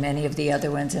involved in many of the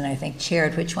other ones, and I think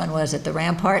chaired, which one was it, the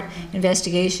Rampart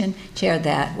investigation? Chaired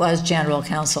that, was general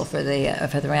counsel for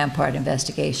the Rampart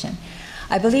investigation.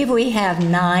 I believe we have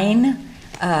 9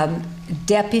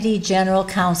 deputy general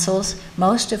counsels,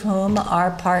 most of whom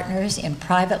are partners in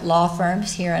private law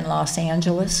firms here in Los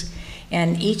Angeles.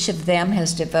 And each of them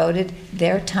has devoted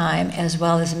their time, as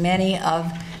well as many of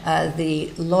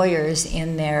the lawyers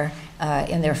in their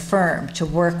firm, to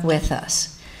work with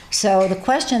us. So the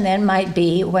question then might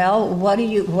be, well, what are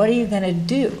you going to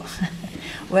do?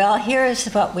 Well, here's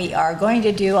what we are going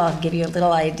to do. I'll give you a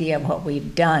little idea of what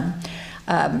we've done.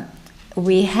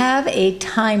 We have a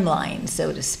timeline,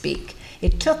 so to speak.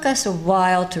 It took us a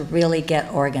while to really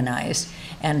get organized.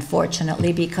 And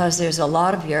fortunately, because there's a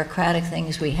lot of bureaucratic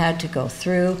things we had to go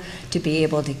through to be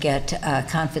able to get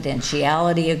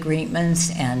confidentiality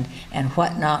agreements and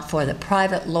whatnot for the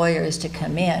private lawyers to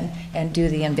come in and do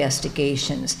the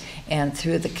investigations, and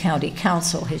through the county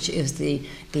council, which is the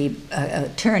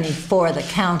attorney for the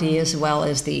county as well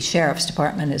as the sheriff's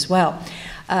department as well.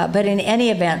 But in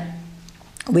any event,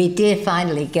 we did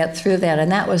finally get through that,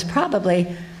 and that was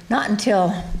probably not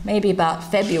until maybe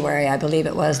about February, I believe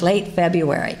it was, late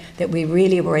February, that we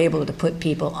really were able to put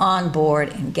people on board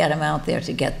and get them out there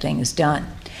to get things done.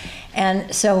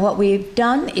 And so what we've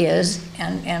done is,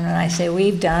 and when I say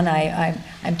we've done,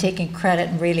 I'm taking credit,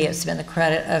 and really it's been the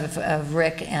credit of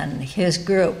Rick and his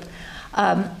group.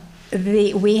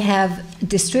 We have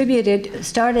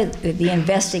started the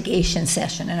investigation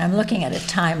session, and I'm looking at a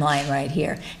timeline right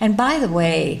here. And by the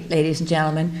way, ladies and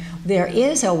gentlemen, there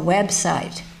is a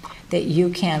website that you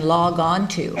can log on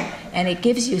to, and it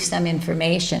gives you some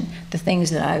information. The things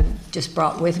that I've just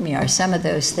brought with me are some of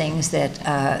those things that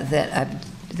are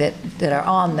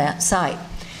on that site.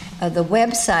 The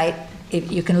website,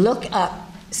 if you can look up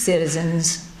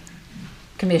Citizens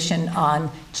Commission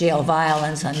on Jail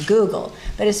Violence on Google,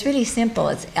 but it's really simple.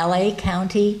 It's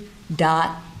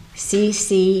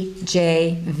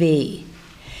lacounty.ccjv,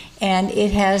 and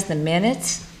it has the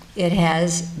minutes. It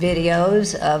has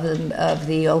videos of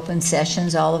the open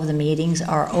sessions. All of the meetings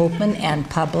are open and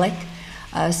public.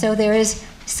 So there is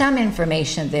some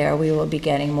information there. We will be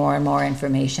getting more and more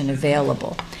information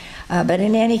available. But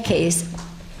in any case,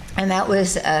 and that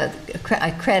was,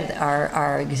 I credit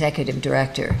our executive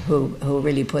director who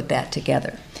really put that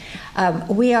together.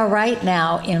 We are right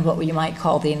now in what you might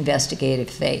call the investigative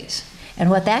phase. And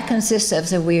what that consists of is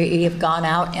that we have gone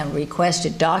out and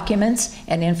requested documents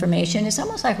and information. It's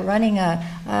almost like running a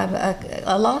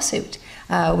lawsuit.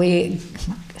 We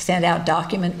send out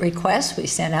document requests. We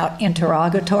send out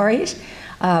interrogatories.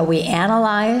 We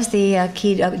analyze the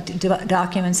key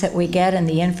documents that we get and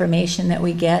the information that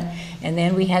we get. And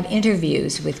then we have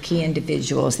interviews with key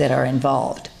individuals that are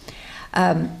involved.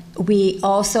 We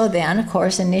also then, of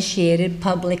course, initiated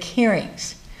public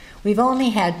hearings. We've only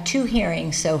had 2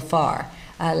 hearings so far.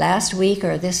 Last week,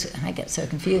 or this, I get so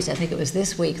confused, I think it was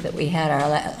this week that we had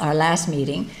our last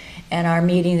meeting, and our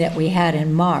meeting that we had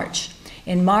in March.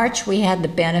 In March, we had the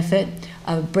benefit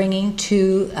of bringing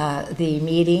to the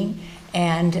meeting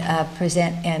and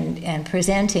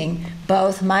presenting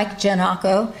both Mike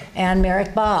Giannacco and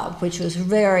Merrick Bob, which was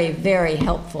very, very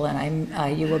helpful, and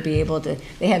you will be able to,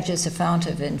 they have just a fount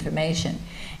of information.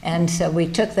 And so we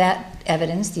took that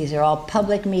evidence. These are all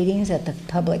public meetings that the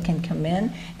public can come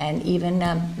in and even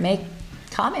make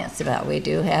comments about. We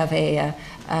do have a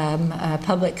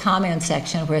public comment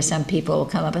section where some people will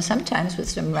come up, and sometimes with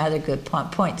some rather good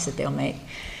points that they'll make.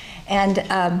 And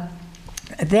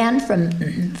then from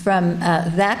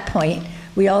that point,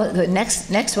 the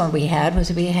next one we had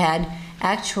was we had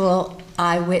actual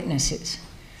eyewitnesses.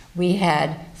 We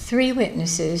had 3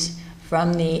 witnesses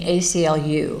from the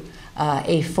ACLU.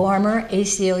 A former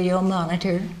ACLU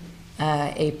monitor,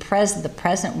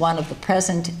 one of the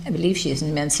present, I believe she is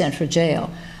in Men's Central Jail,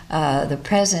 the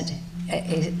present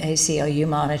ACLU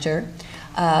monitor,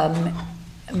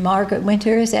 Margaret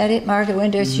Winter, is that it? Margaret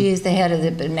Winter, she is the head of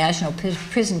the National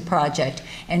Prison Project,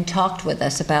 and talked with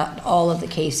us about all of the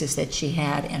cases that she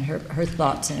had and her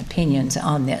thoughts and opinions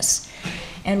on this.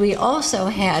 And we also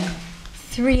had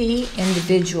 3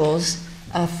 individuals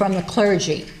from the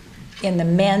clergy in the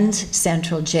Men's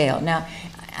Central Jail. Now,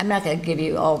 I'm not going to give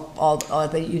you all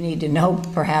that you need to know,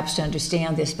 perhaps, to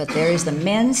understand this, but there is the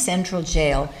Men's Central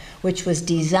Jail, which was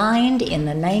designed in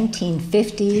the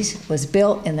 1950s, was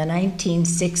built in the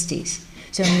 1960s.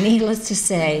 So needless to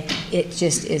say, it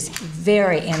just is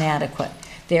very inadequate.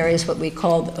 There is what is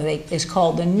called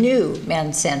the new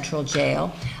Men's Central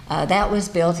Jail. That was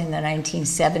built in the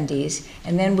 1970s,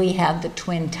 and then we have the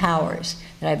Twin Towers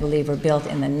that I believe were built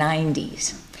in the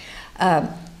 90s.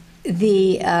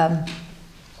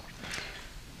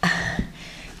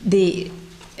 The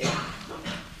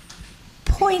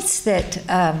points that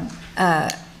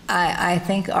I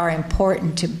think are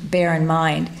important to bear in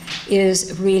mind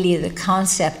is really the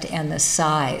concept and the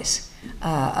size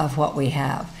of what we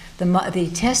have.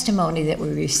 The testimony that we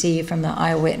received from the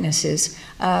eyewitnesses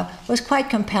was quite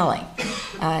compelling,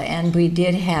 and we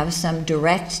did have some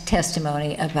direct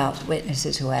testimony about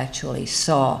witnesses who actually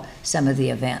saw some of the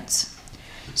events.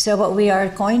 So what we are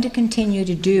going to continue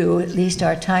to do, at least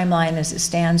our timeline as it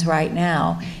stands right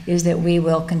now, is that we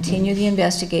will continue the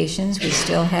investigations. We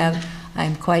still have,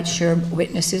 I'm quite sure,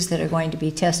 witnesses that are going to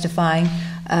be testifying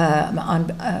to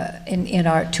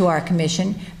our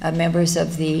commission, members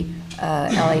of the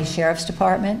LA Sheriff's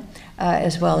Department,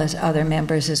 as well as other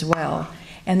members as well.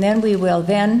 And then we will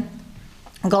then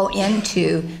go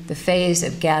into the phase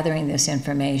of gathering this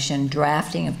information,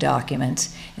 drafting of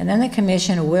documents, and then the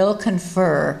commission will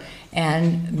confer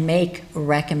and make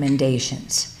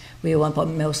recommendations. We will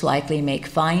most likely make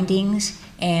findings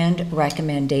and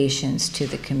recommendations to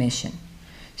the commission.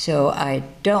 So I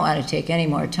don't want to take any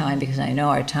more time because I know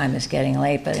our time is getting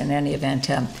late, but in any event,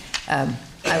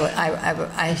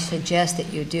 I suggest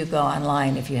that you do go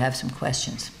online if you have some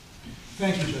questions.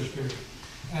 Thank you, Judge Perry.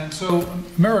 And so,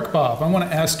 Merrick Bob, I want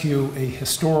to ask you a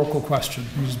historical question,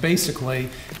 which is basically,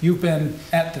 you've been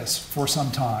at this for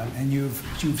some time, and you've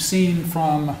seen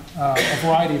from a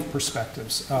variety of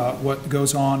perspectives what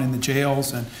goes on in the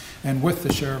jails and with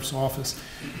the sheriff's office.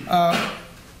 How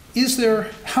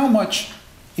much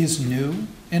is new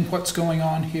in what's going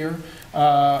on here?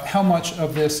 How much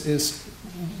of this is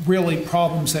really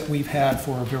problems that we've had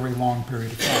for a very long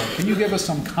period of time. Can you give us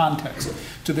some context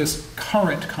to this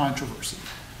current controversy?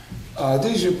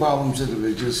 These are problems that have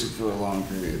existed for a long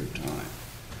period of time.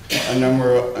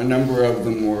 A number of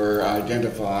them were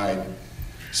identified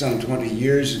some 20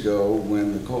 years ago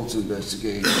when the Colts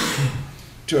investigation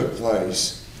took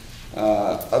place.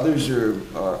 Others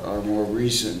are more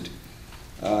recent,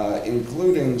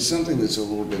 including something that's a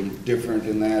little bit different,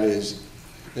 and that is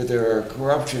that there are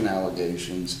corruption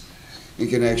allegations in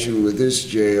connection with this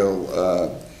jail,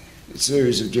 a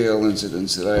series of jail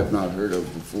incidents that I have not heard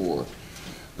of before,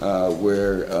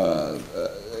 where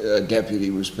a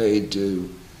deputy was paid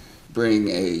to bring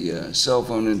a cell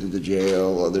phone into the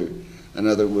jail,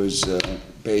 another was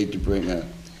paid to bring a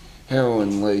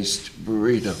heroin-laced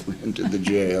burrito into the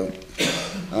jail.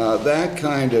 That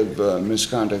kind of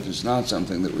misconduct is not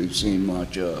something that we've seen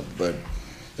much of, but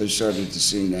have started to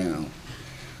see now.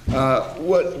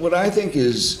 What I think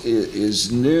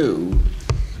is new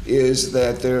is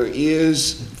that there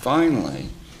is finally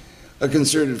a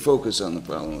concerted focus on the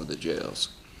problem of the jails.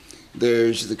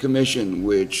 There's the commission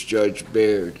which Judge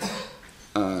Baird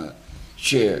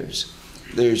chairs.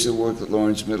 There's the work that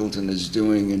Lawrence Middleton is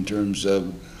doing in terms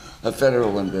of a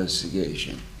federal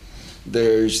investigation.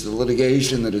 There's the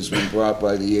litigation that has been brought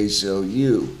by the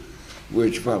ACLU,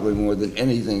 which probably more than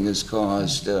anything has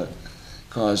caused a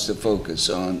focus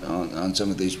on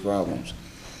some of these problems.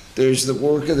 There's the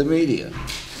work of the media.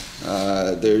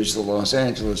 There's the Los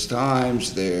Angeles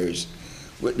Times, there's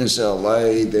Witness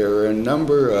LA. There are a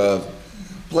number of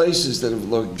places that have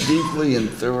looked deeply and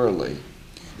thoroughly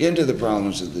into the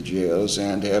problems of the jails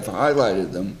and have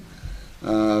highlighted them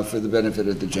for the benefit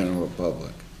of the general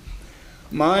public.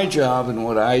 My job and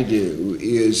what I do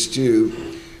is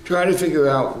to try to figure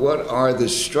out what are the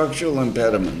structural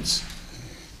impediments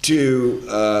to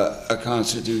a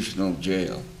constitutional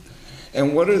jail,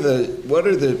 and what are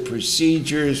the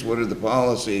procedures, what are the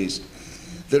policies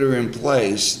that are in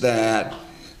place that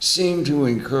seem to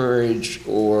encourage,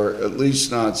 or at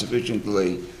least not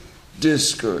sufficiently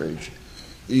discourage,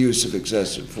 the use of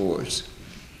excessive force.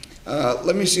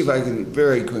 Let me see if I can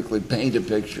very quickly paint a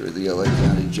picture of the LA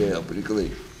County Jail,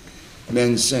 particularly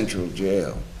Men's Central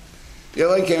Jail. The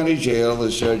LA County Jail,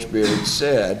 as Judge Baird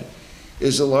said,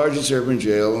 is the largest urban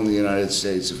jail in the United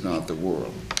States, if not the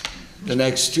world. The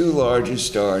next two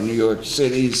largest are New York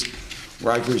City's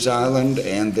Rikers Island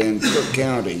and then Cook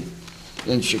County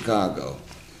in Chicago.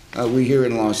 We here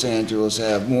in Los Angeles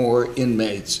have more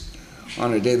inmates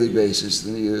on a daily basis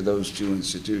than either of those two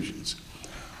institutions.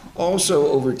 Also,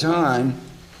 over time,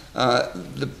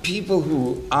 the people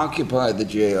who occupy the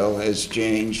jail has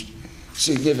changed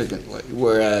significantly,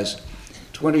 whereas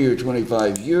 20 or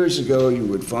 25 years ago, you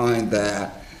would find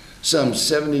that some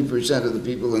 70% of the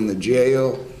people in the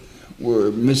jail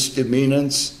were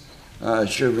misdemeanants,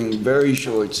 serving very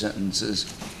short sentences.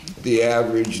 The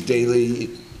average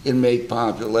daily inmate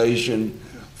population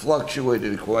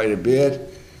fluctuated quite a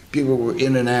bit. People were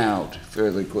in and out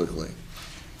fairly quickly.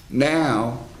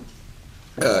 Now,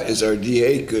 as our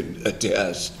DA could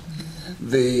attest,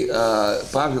 the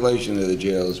population of the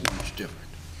jail is much different.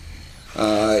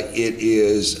 It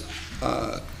is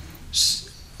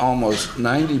almost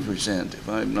 90%, if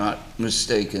I'm not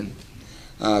mistaken,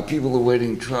 people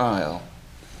awaiting trial.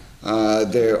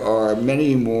 There are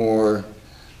many more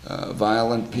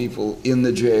violent people in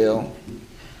the jail.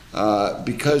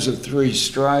 Because of 3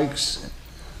 strikes,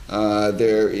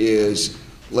 there is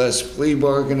less plea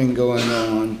bargaining going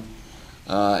on,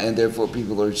 and therefore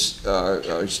people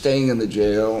are staying in the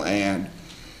jail and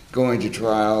going to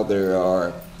trial. There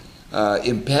are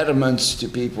impediments to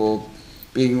people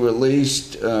being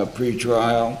released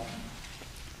pre-trial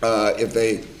if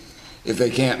they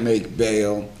can't make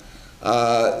bail.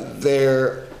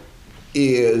 There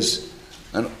is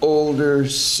an older,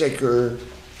 sicker,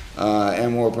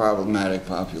 and more problematic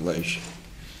population.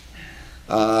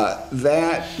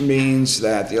 That means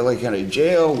that the LA County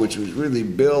Jail, which was really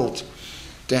built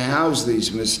to house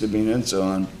these misdemeanants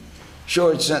on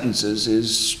short sentences,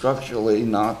 is structurally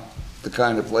not the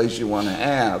kind of place you want to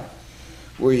have,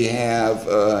 where you have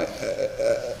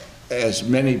as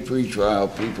many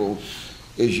pretrial people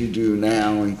as you do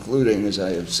now, including, as I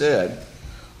have said,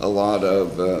 a lot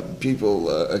of people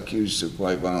accused of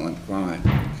quite violent crime.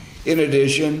 In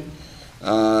addition,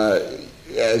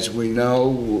 as we know,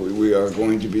 we are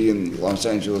going to be in Los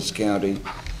Angeles County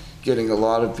getting a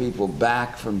lot of people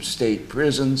back from state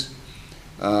prisons.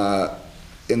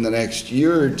 In the next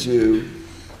year or two,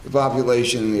 the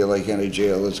population in the LA County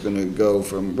Jail is going to go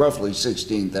from roughly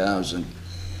 16,000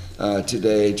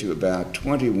 today to about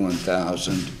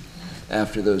 21,000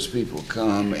 after those people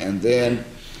come, and then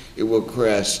it will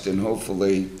crest and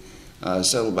hopefully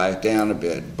settle back down a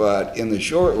bit. But in the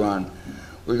short run,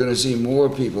 we're going to see more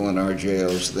people in our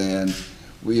jails than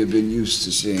we have been used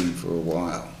to seeing for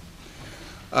a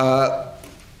while.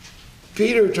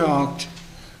 Peter talked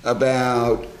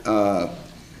about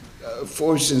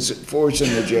force in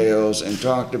the jails and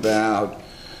talked about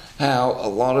how a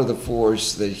lot of the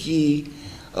force that he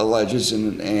alleges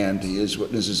and his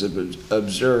witnesses have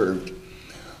observed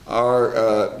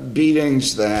are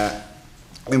beatings that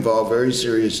involve very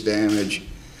serious damage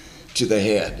to the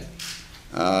head,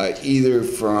 either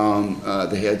from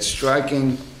the head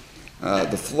striking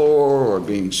the floor or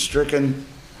being stricken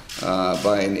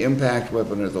by an impact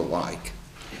weapon or the like.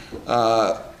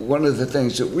 One of the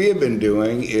things that we have been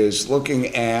doing is looking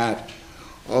at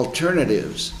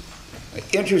alternatives.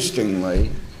 Interestingly,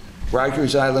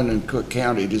 Rikers Island and Cook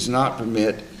County does not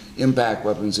permit impact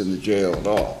weapons in the jail at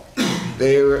all.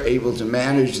 They are able to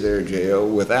manage their jail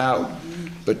without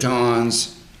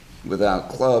batons, without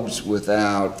clubs,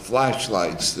 without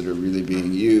flashlights that are really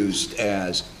being used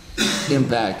as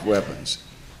impact weapons.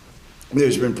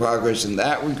 There's been progress in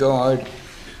that regard.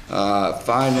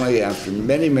 Finally, after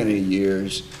many, many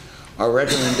years, our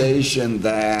recommendation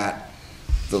that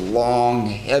the long,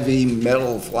 heavy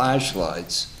metal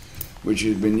flashlights, which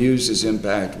have been used as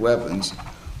impact weapons,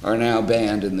 are now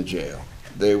banned in the jail.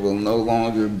 They will no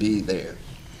longer be there.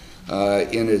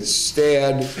 In its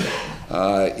stead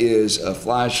is a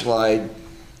flashlight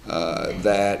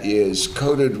that is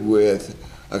coated with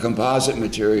a composite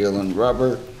material and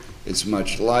rubber. It's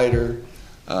much lighter.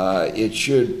 It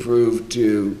should prove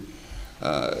to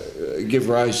give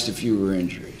rise to fewer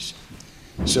injuries.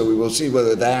 So we will see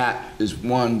whether that is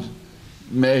one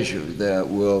measure that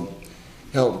will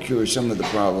help cure some of the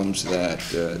problems that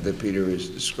Peter has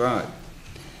described.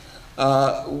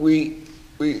 We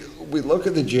look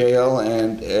at the jail,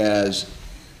 and as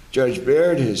Judge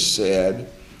Baird has said,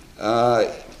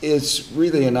 it's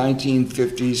really a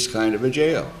 1950s kind of a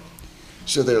jail.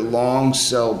 So they're long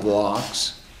cell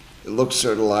blocks. It looks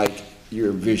sort of like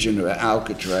your vision of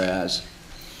Alcatraz,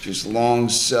 just long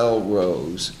cell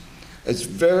rows. It's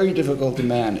very difficult to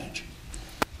manage.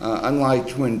 Unlike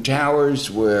Twin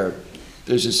Towers, where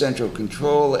there's a central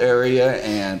control area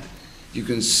and you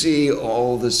can see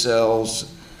all the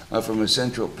cells from a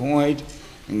central point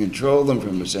and control them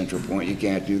from a central point, you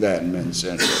can't do that in Men's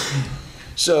Central.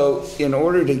 So in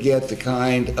order to get the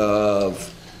kind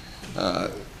of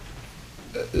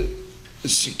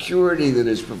security that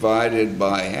is provided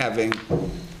by having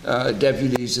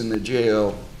deputies in the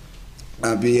jail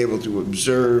be able to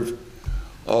observe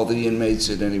all the inmates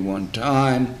at any one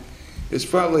time, it's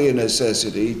probably a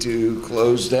necessity to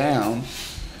close down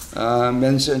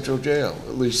Men's Central Jail,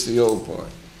 at least the old part.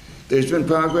 There's been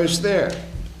progress there.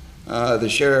 The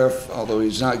sheriff, although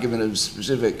he's not given a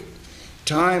specific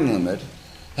time limit,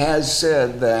 has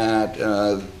said that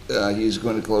he's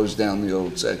going to close down the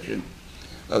old section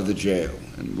of the jail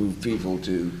and move people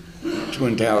to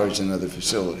Twin Towers and other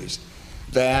facilities.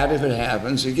 That, if it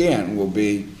happens, again, will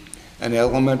be an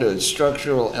element, a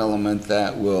structural element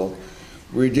that will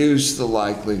reduce the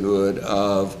likelihood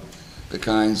of the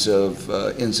kinds of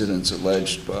incidents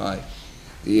alleged by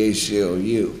the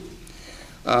ACLU.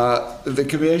 The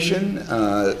commission,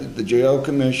 the jail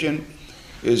commission,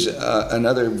 is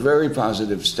another very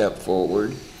positive step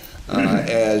forward,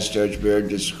 as Judge Baird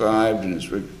described and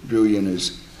as Rick Druyan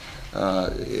is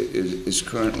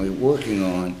currently working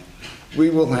on. We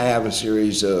will have a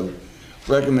series of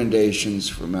recommendations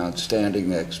from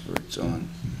outstanding experts on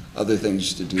other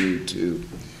things to do to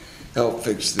help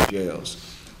fix the jails.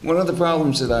 One of the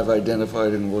problems that I've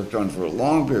identified and worked on for a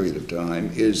long period of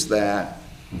time is that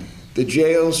the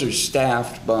jails are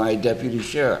staffed by deputy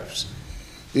sheriffs.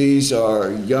 These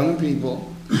are young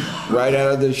people right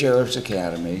out of the sheriff's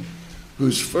academy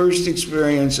whose first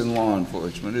experience in law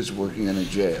enforcement is working in a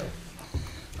jail.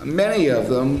 Many of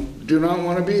them do not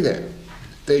want to be there.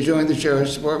 They joined the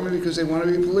sheriff's department because they want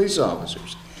to be police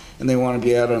officers and they want to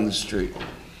be out on the street.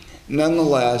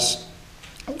 Nonetheless,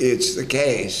 it's the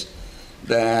case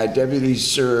that deputies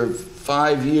serve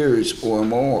 5 years or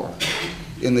more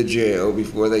in the jail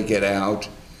before they get out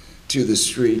to the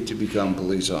street to become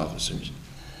police officers.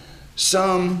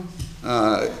 Some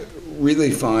really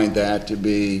find that to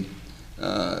be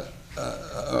a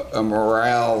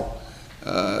morale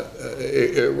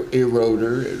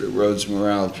eroder. It erodes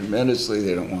morale tremendously.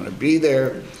 They don't want to be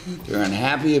there. They're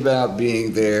unhappy about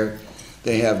being there.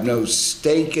 They have no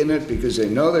stake in it because they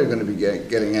know they're going to be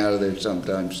getting out of there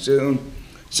sometime soon.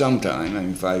 Sometime, I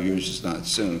mean 5 years is not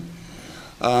soon.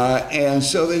 And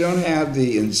so they don't have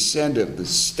the incentive, the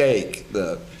stake,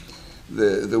 the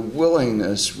the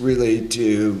willingness really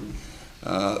to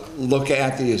look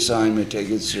at the assignment, take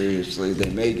it seriously. They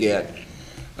may get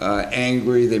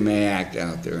angry, they may act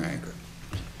out their anger.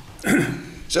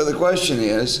 So the question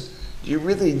is, do you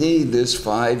really need this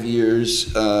 5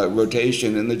 years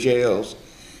rotation in the jails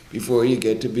before you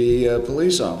get to be a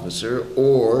police officer?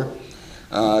 Or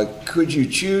could you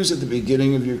choose at the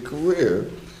beginning of your career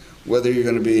whether you're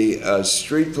going to be a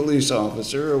street police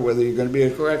officer or whether you're going to be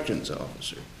a corrections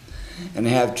officer, and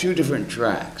have 2 different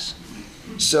tracks,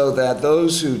 so that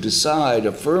those who decide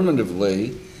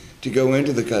affirmatively to go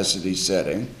into the custody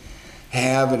setting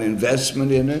have an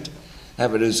investment in it,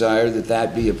 have a desire that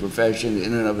that be a profession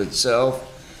in and of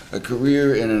itself, a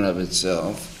career in and of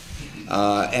itself,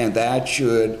 and that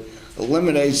should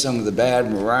eliminate some of the bad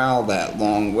morale, that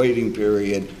long waiting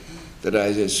period that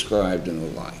I described and the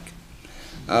like.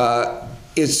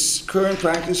 It's current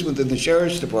practice within the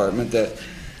Sheriff's Department that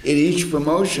at each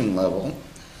promotion level,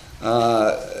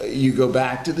 you go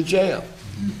back to the jail.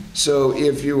 So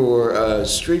if you're a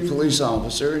street police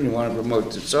officer and you want to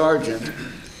promote to sergeant,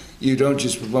 you don't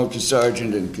just promote to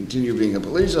sergeant and continue being a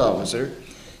police officer,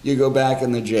 you go back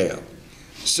in the jail.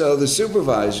 So the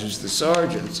supervisors, the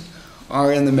sergeants,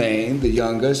 are in the main the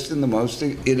youngest and the most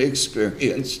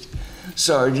inexperienced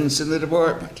sergeants in the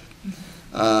department.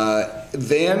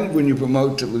 Then when you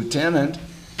promote to lieutenant,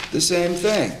 the same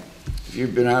thing. If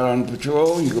you've been out on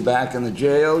patrol, you go back in the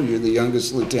jail, you're the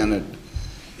youngest lieutenant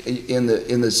in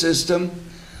the system,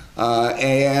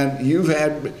 and you've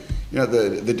had,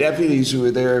 the deputies who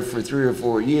are there for 3 or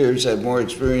 4 years have more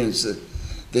experience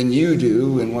than you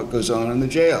do in what goes on in the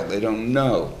jail. They don't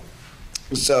know.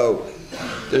 So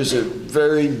there's a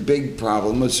very big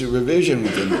problem with supervision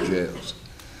within the jails.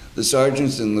 The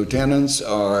sergeants and lieutenants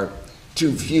are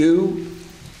too few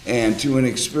and too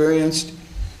inexperienced.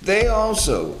 They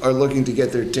also are looking to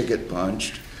get their ticket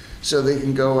punched so they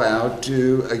can go out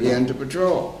again to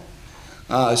patrol.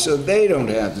 So they don't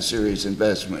have the serious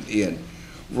investment in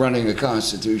running a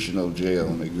constitutional jail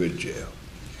and a good jail.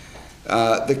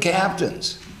 The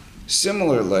captains,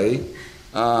 similarly,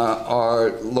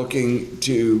 are looking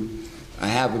to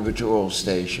have a patrol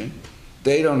station.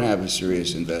 They don't have a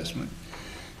serious investment.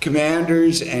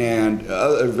 Commanders and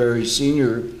other very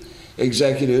senior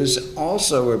executives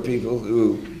also are people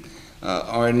who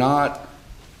are not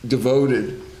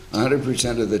devoted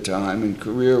 100% of the time and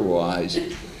career-wise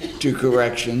to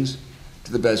corrections,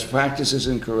 to the best practices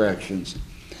in corrections,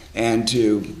 and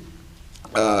to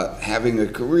having a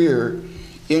career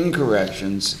in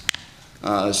corrections.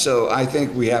 So I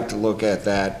think we have to look at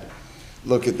that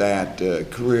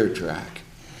career track.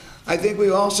 I think we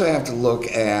also have to look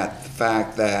at the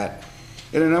fact that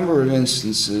in a number of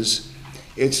instances,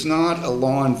 it's not a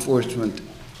law enforcement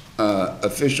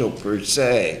official per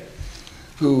se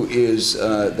who is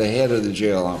the head of the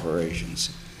jail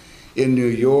operations. In New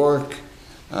York,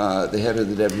 the head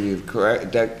of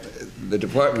the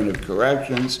Department of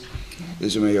Corrections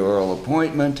is a mayoral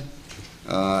appointment,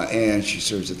 and she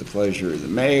serves at the pleasure of the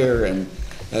mayor and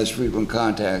has frequent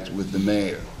contact with the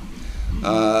mayor.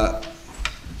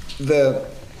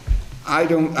 I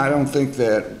don't think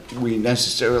that we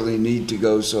necessarily need to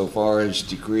go so far as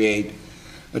to create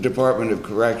a Department of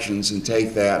Corrections and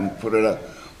take that and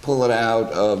pull it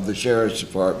out of the Sheriff's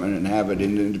Department and have it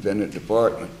in an independent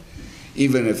department,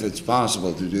 even if it's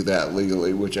possible to do that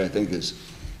legally, which I think is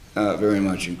very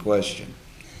much in question.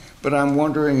 But I'm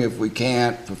wondering if we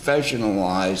can't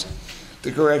professionalize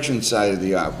the corrections side of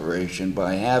the operation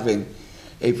by having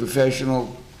a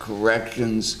professional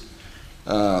corrections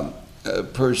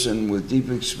person with deep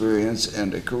experience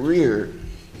and a career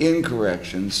in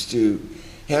corrections to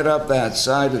head up that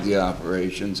side of the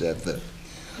operations at the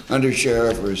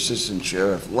undersheriff or assistant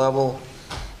sheriff level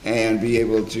and be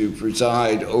able to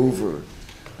preside over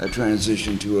a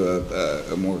transition to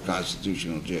a more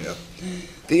constitutional jail.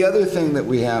 The other thing that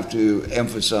we have to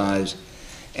emphasize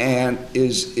and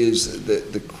is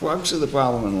the crux of the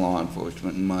problem in law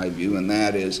enforcement, in my view, and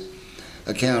that is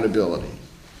accountability.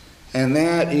 And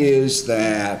that is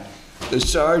that the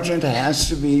sergeant has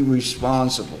to be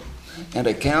responsible and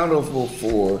accountable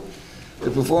for the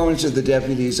performance of the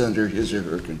deputies under his or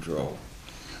her control.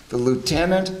 The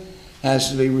lieutenant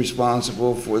has to be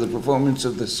responsible for the performance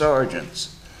of the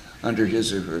sergeants under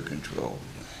his or her control,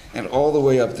 and all the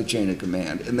way up the chain of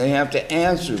command. And they have to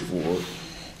answer for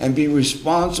and be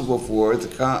responsible for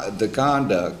the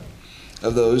conduct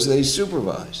of those they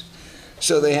supervise.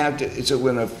 So they have to, so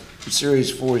when a serious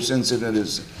force incident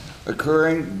is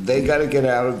occurring, they got to get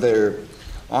out of their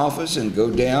office and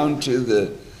go down to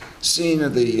the scene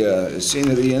of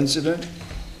the incident,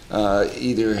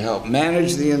 either help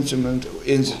manage the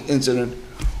incident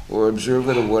or observe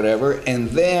it or whatever, and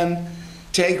then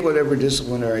take whatever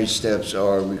disciplinary steps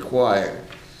are required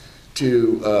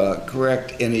to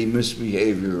correct any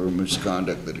misbehavior or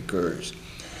misconduct that occurs.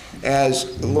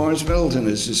 As Lawrence Middleton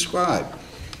has described,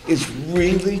 it's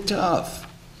really tough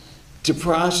to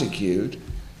prosecute,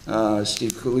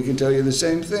 Steve Cooley can tell you the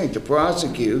same thing, to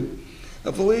prosecute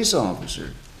a police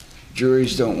officer.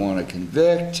 Juries don't want to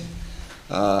convict,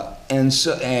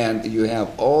 and you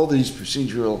have all these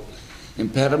procedural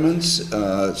impediments.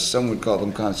 Some would call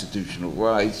them constitutional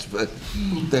rights, but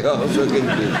they also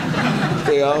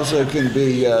can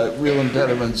be real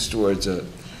impediments towards a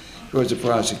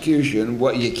prosecution.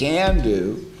 What you can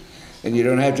do, and you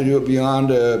don't have to do it beyond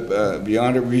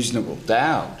a reasonable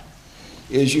doubt,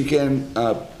 is you can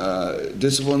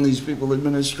discipline these people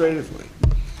administratively.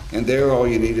 And there all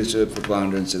you need is a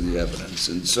preponderance of the evidence.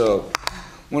 And so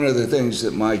one of the things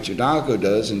that Mike Giannacco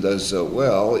does, and does so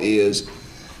well, is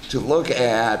to look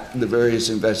at the various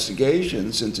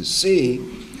investigations and to see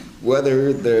whether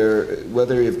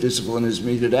if discipline is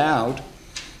meted out,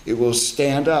 it will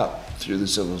stand up through the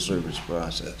civil service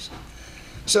process.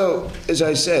 So, as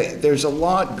I say, there's a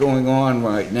lot going on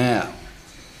right now.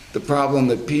 The problem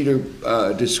that Peter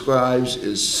describes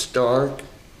is stark.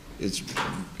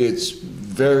 It's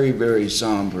very, very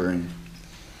somber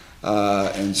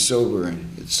and sobering.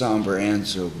 It's somber and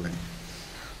sobering.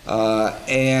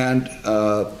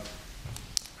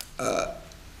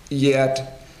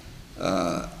 Yet,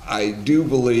 I do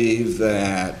believe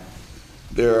that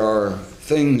there are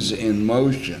things in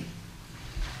motion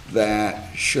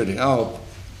that should help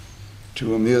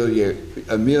to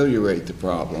ameliorate the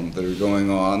problem that are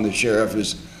going on. The sheriff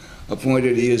has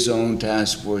appointed his own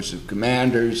task force of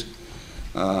commanders,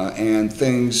 and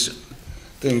things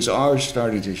are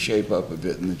starting to shape up a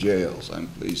bit in the jails, I'm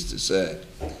pleased to say.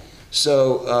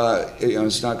 So,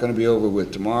 it's not going to be over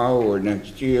with tomorrow or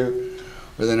next year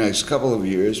or the next couple of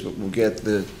years, but we'll get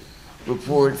the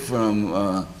report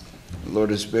from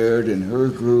Lourdes Baird and her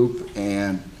group,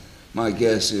 and my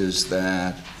guess is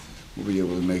that we'll be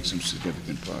able to make some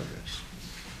significant progress.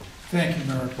 Thank you,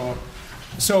 Merrick Bob.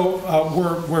 So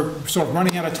we're sort of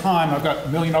running out of time. I've got a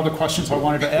million other questions I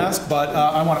wanted to ask, but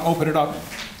I want to open it up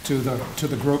to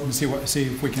the group and see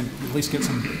if we can at least get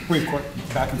some brief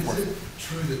back and forth. Is it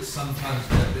true that sometimes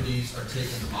deputies are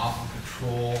taken off of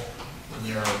patrol when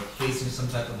they are facing some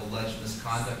type of alleged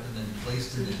misconduct and then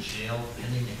placed in the jail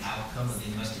pending the outcome of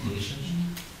the investigation?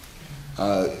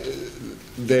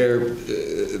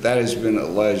 That has been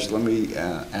alleged. Let me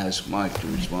ask Mike to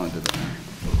respond to that.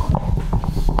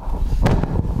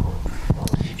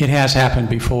 It has happened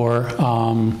before.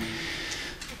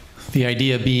 The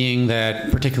idea being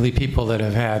that particularly people that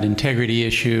have had integrity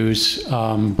issues,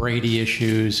 Brady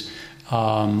issues,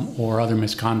 or other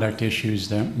misconduct issues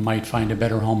that might find a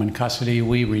better home in custody,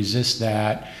 we resist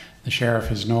that. The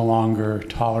sheriff is no longer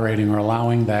tolerating or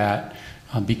allowing that.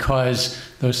 Because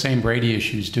those same Brady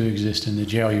issues do exist in the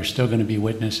jail, you're still going to be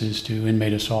witnesses to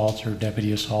inmate assaults or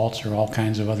deputy assaults or all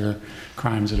kinds of other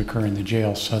crimes that occur in the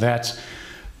jail. So that's,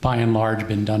 by and large,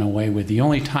 been done away with. The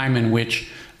only time in which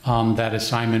that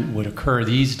assignment would occur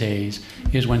these days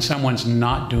is when someone's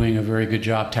not doing a very good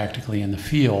job tactically in the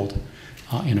field,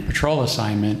 in a patrol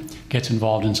assignment, gets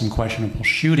involved in some questionable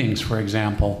shootings, for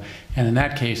example, and in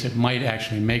that case, it might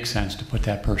actually make sense to put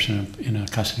that person in a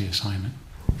custody assignment.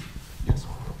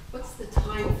 What's the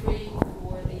time frame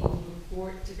for the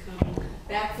report to come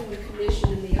back from the commission?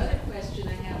 And the other question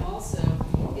I have also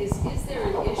is there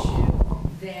an issue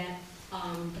that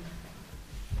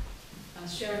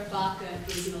Sheriff Baca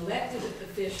is an elected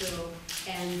official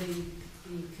and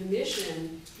the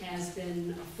commission has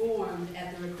been formed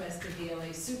at the request of the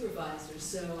LA supervisor?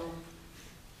 So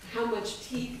how much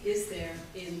teeth is there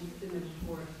in the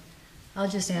report? I'll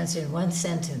just answer in one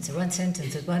sentence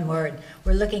with one word.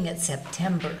 We're looking at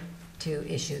September to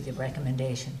issue the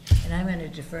recommendation. And I'm going to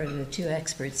defer to the two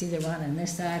experts, either one on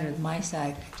this side or my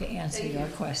side, to answer your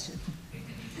question.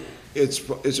 It's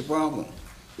a problem.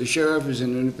 The sheriff is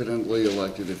an independently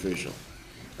elected official.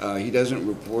 He doesn't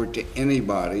report to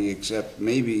anybody except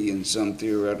maybe in some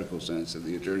theoretical sense to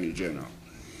the Attorney General.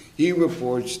 He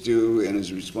reports to and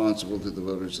is responsible to the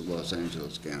voters of Los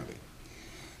Angeles County.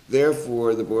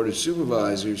 Therefore, the Board of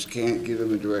Supervisors can't give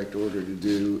him a direct order to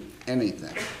do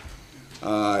anything.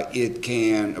 It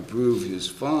can approve his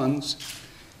funds.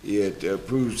 It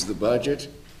approves the budget.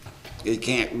 It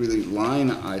can't really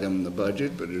line item the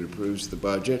budget, but it approves the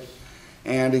budget.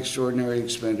 And extraordinary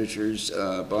expenditures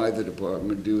by the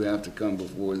department do have to come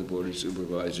before the Board of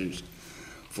Supervisors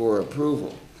for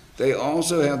approval. They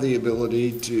also have the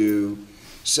ability to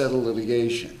settle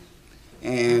litigation.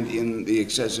 And in the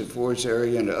excessive force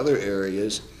area and other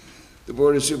areas, the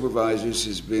Board of Supervisors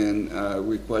has been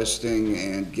requesting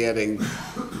and getting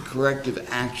corrective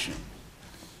action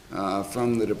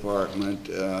from the department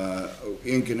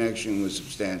in connection with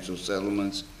substantial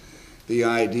settlements. The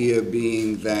idea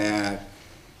being that,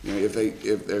 you know,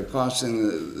 if they're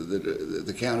costing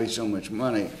the county so much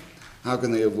money, how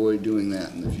can they avoid doing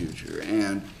that in the future?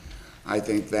 And I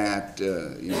think that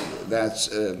you know, that's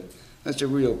a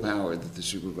real power that the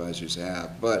supervisors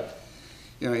have. But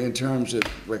you know, in terms of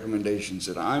recommendations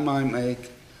that I might make,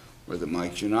 or that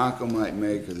Mike Giannacco might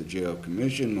make, or the jail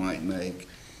commission might make,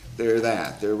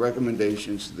 they're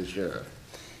recommendations to the sheriff.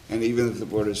 And even if the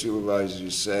Board of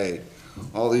Supervisors say,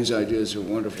 all these ideas are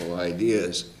wonderful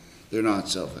ideas, they're not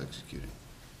self-executing.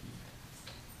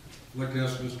 I'd like to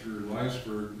ask Mr.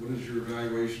 Leisberg, what is your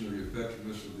evaluation of the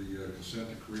effectiveness of the consent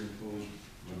decree imposed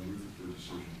by the Rutherford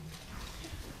decision?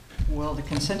 Well, the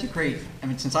consent decree, I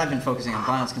mean, since I've been focusing on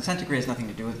violence, consent decree has nothing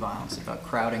to do with violence. It's about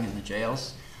crowding in the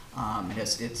jails.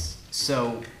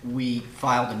 So we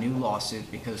filed a new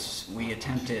lawsuit because we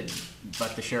attempted,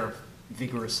 but the sheriff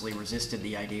vigorously resisted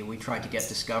the idea. We tried to get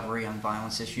discovery on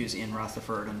violence issues in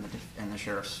Rutherford, and the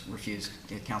sheriff's refused,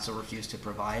 the council refused to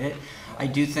provide it. I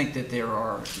do think that there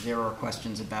are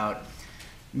questions about,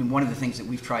 I mean, one of the things that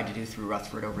we've tried to do through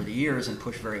Rutherford over the years and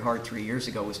pushed very hard 3 years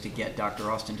ago was to get Dr.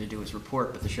 Austin to do his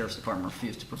report, but the Sheriff's Department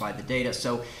refused to provide the data.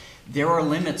 So there are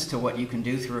limits to what you can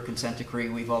do through a consent decree.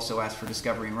 We've also asked for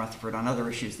discovery in Rutherford on other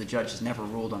issues. The judge has never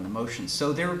ruled on the motions.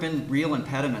 So there have been real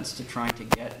impediments to trying to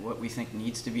get what we think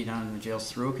needs to be done in the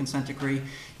jails through a consent decree.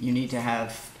 You need to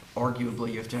have,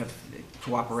 arguably, you have to have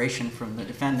cooperation from the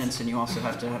defendants, and you also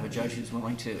have to have a judge who's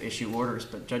willing to issue orders,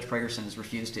 but Judge Pragerson has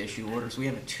refused to issue orders. We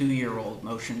have a 2-year-old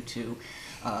motion to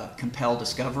compel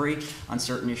discovery on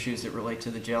certain issues that relate to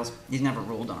the jails. He's never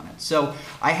ruled on it. So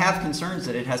I have concerns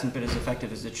that it hasn't been as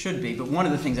effective as it should be, but one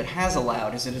of the things it has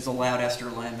allowed is it has allowed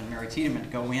Esther Lim and Mary Tiedemann to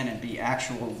go in and be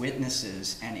actual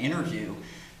witnesses and interview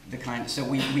the kind. So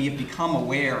we have become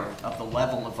aware of the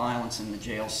level of violence in the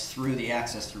jails through the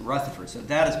access through Rutherford. So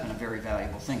that has been a very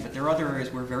valuable thing. But there are other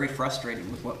areas we're very frustrated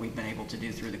with what we've been able to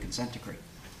do through the consent decree.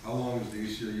 How long has the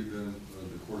ACLU been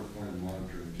the court-appointed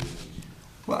monitor in jails?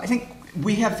 Well, I think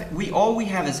all we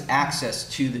have is access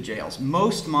to the jails.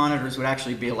 Most monitors would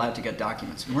actually be allowed to get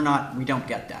documents. We don't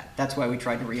get that. That's why we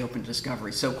tried to reopen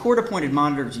discovery. So court-appointed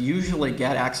monitors usually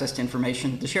get access to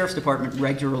information. The Sheriff's Department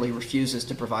regularly refuses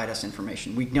to provide us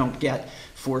information. We don't get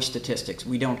force statistics.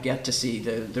 We don't get to see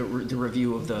the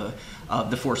review of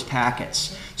the force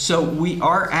packets. So we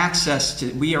are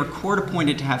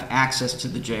court-appointed to have access to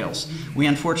the jails. We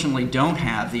unfortunately don't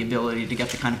have the ability to get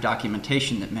the kind of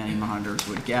documentation that many monitors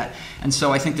would get. And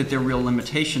so I think that there are real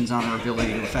limitations on our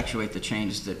ability to effectuate the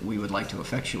changes that we would like to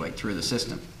effectuate through the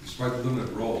system. Despite the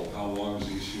limited role, how long has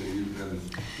the ACLU been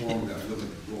performing that limited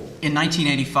role? In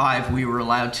 1985, we were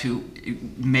allowed to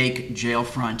make jail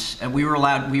front. We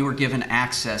were given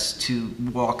access to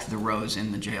walk the rows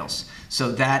in the jails.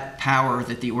 So that power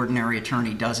that the ordinary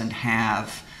attorney doesn't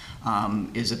have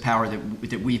is a power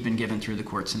that we've been given through the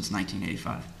court since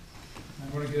 1985.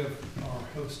 I want to give our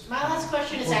host. My last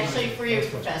question is actually for you,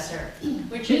 Professor,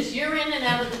 which is you're in and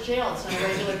out of the jails on a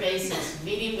regular basis,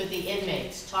 meeting with the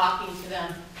inmates, talking to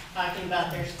them, talking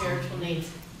about their spiritual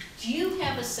needs. Do you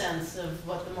have a sense of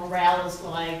what the morale is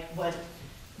like,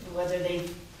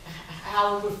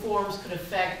 how reforms could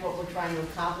affect what we're trying to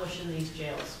accomplish in these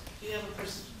jails? Do you have a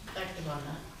perspective on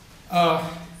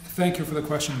that? Thank you for the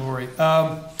question, Lori.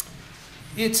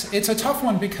 It's a tough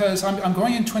one because I'm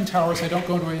going in Twin Towers. I don't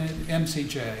go to an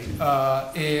MCJ,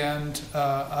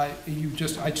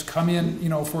 I just come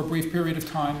in, for a brief period of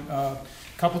time, a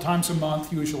couple times a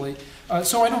month usually.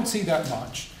 So I don't see that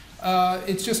much.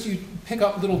 It's just you pick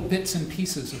up little bits and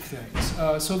pieces of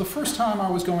things. So the first time I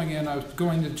was going in, I was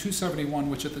going to 271,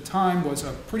 which at the time was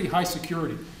a pretty high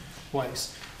security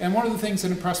place. And one of the things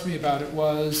that impressed me about it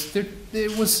was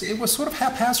it was sort of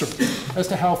haphazard as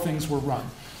to how things were run.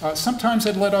 Sometimes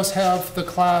they'd let us have the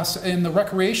class in the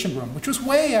recreation room, which was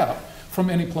way out from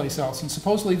any place else. And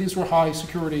supposedly these were high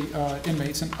security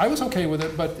inmates. And I was okay with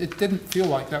it, but it didn't feel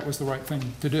like that was the right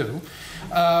thing to do.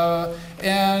 Now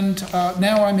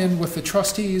I'm in with the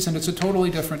trustees, and it's a totally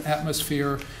different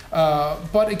atmosphere.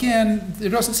 But again,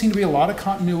 there doesn't seem to be a lot of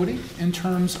continuity in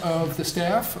terms of the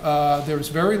staff. There's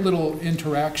very little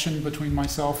interaction between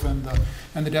myself and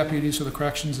the deputies or the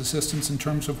corrections assistants in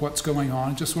terms of what's going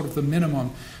on, just sort of the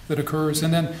minimum that occurs.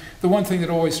 And then the one thing that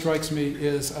always strikes me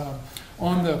is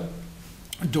on the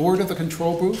door to the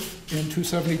control booth in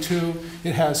 272,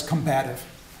 it has combative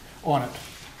on it.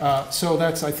 So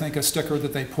that's, I think, a sticker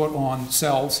that they put on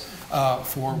cells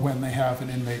for when they have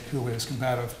an inmate who is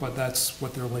combative, but that's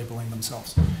what they're labeling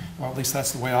themselves. Well, at least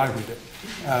that's the way I read it.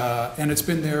 And it's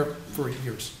been there for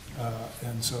years.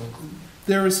 And so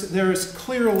there is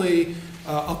clearly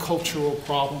a cultural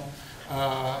problem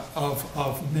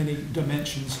of many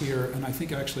dimensions here. And I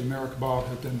think actually Merrick Bob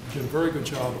did a very good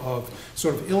job of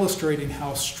sort of illustrating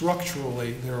how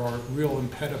structurally there are real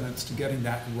impediments to getting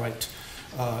that right,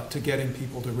 to getting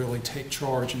people to really take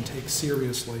charge and take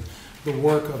seriously the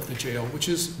work of the jail, which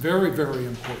is very, very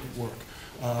important work.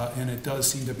 And it does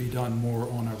seem to be done more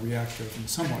on a reactive and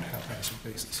somewhat haphazard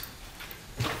basis.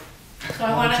 So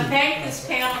I want to thank this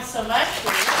panel so much.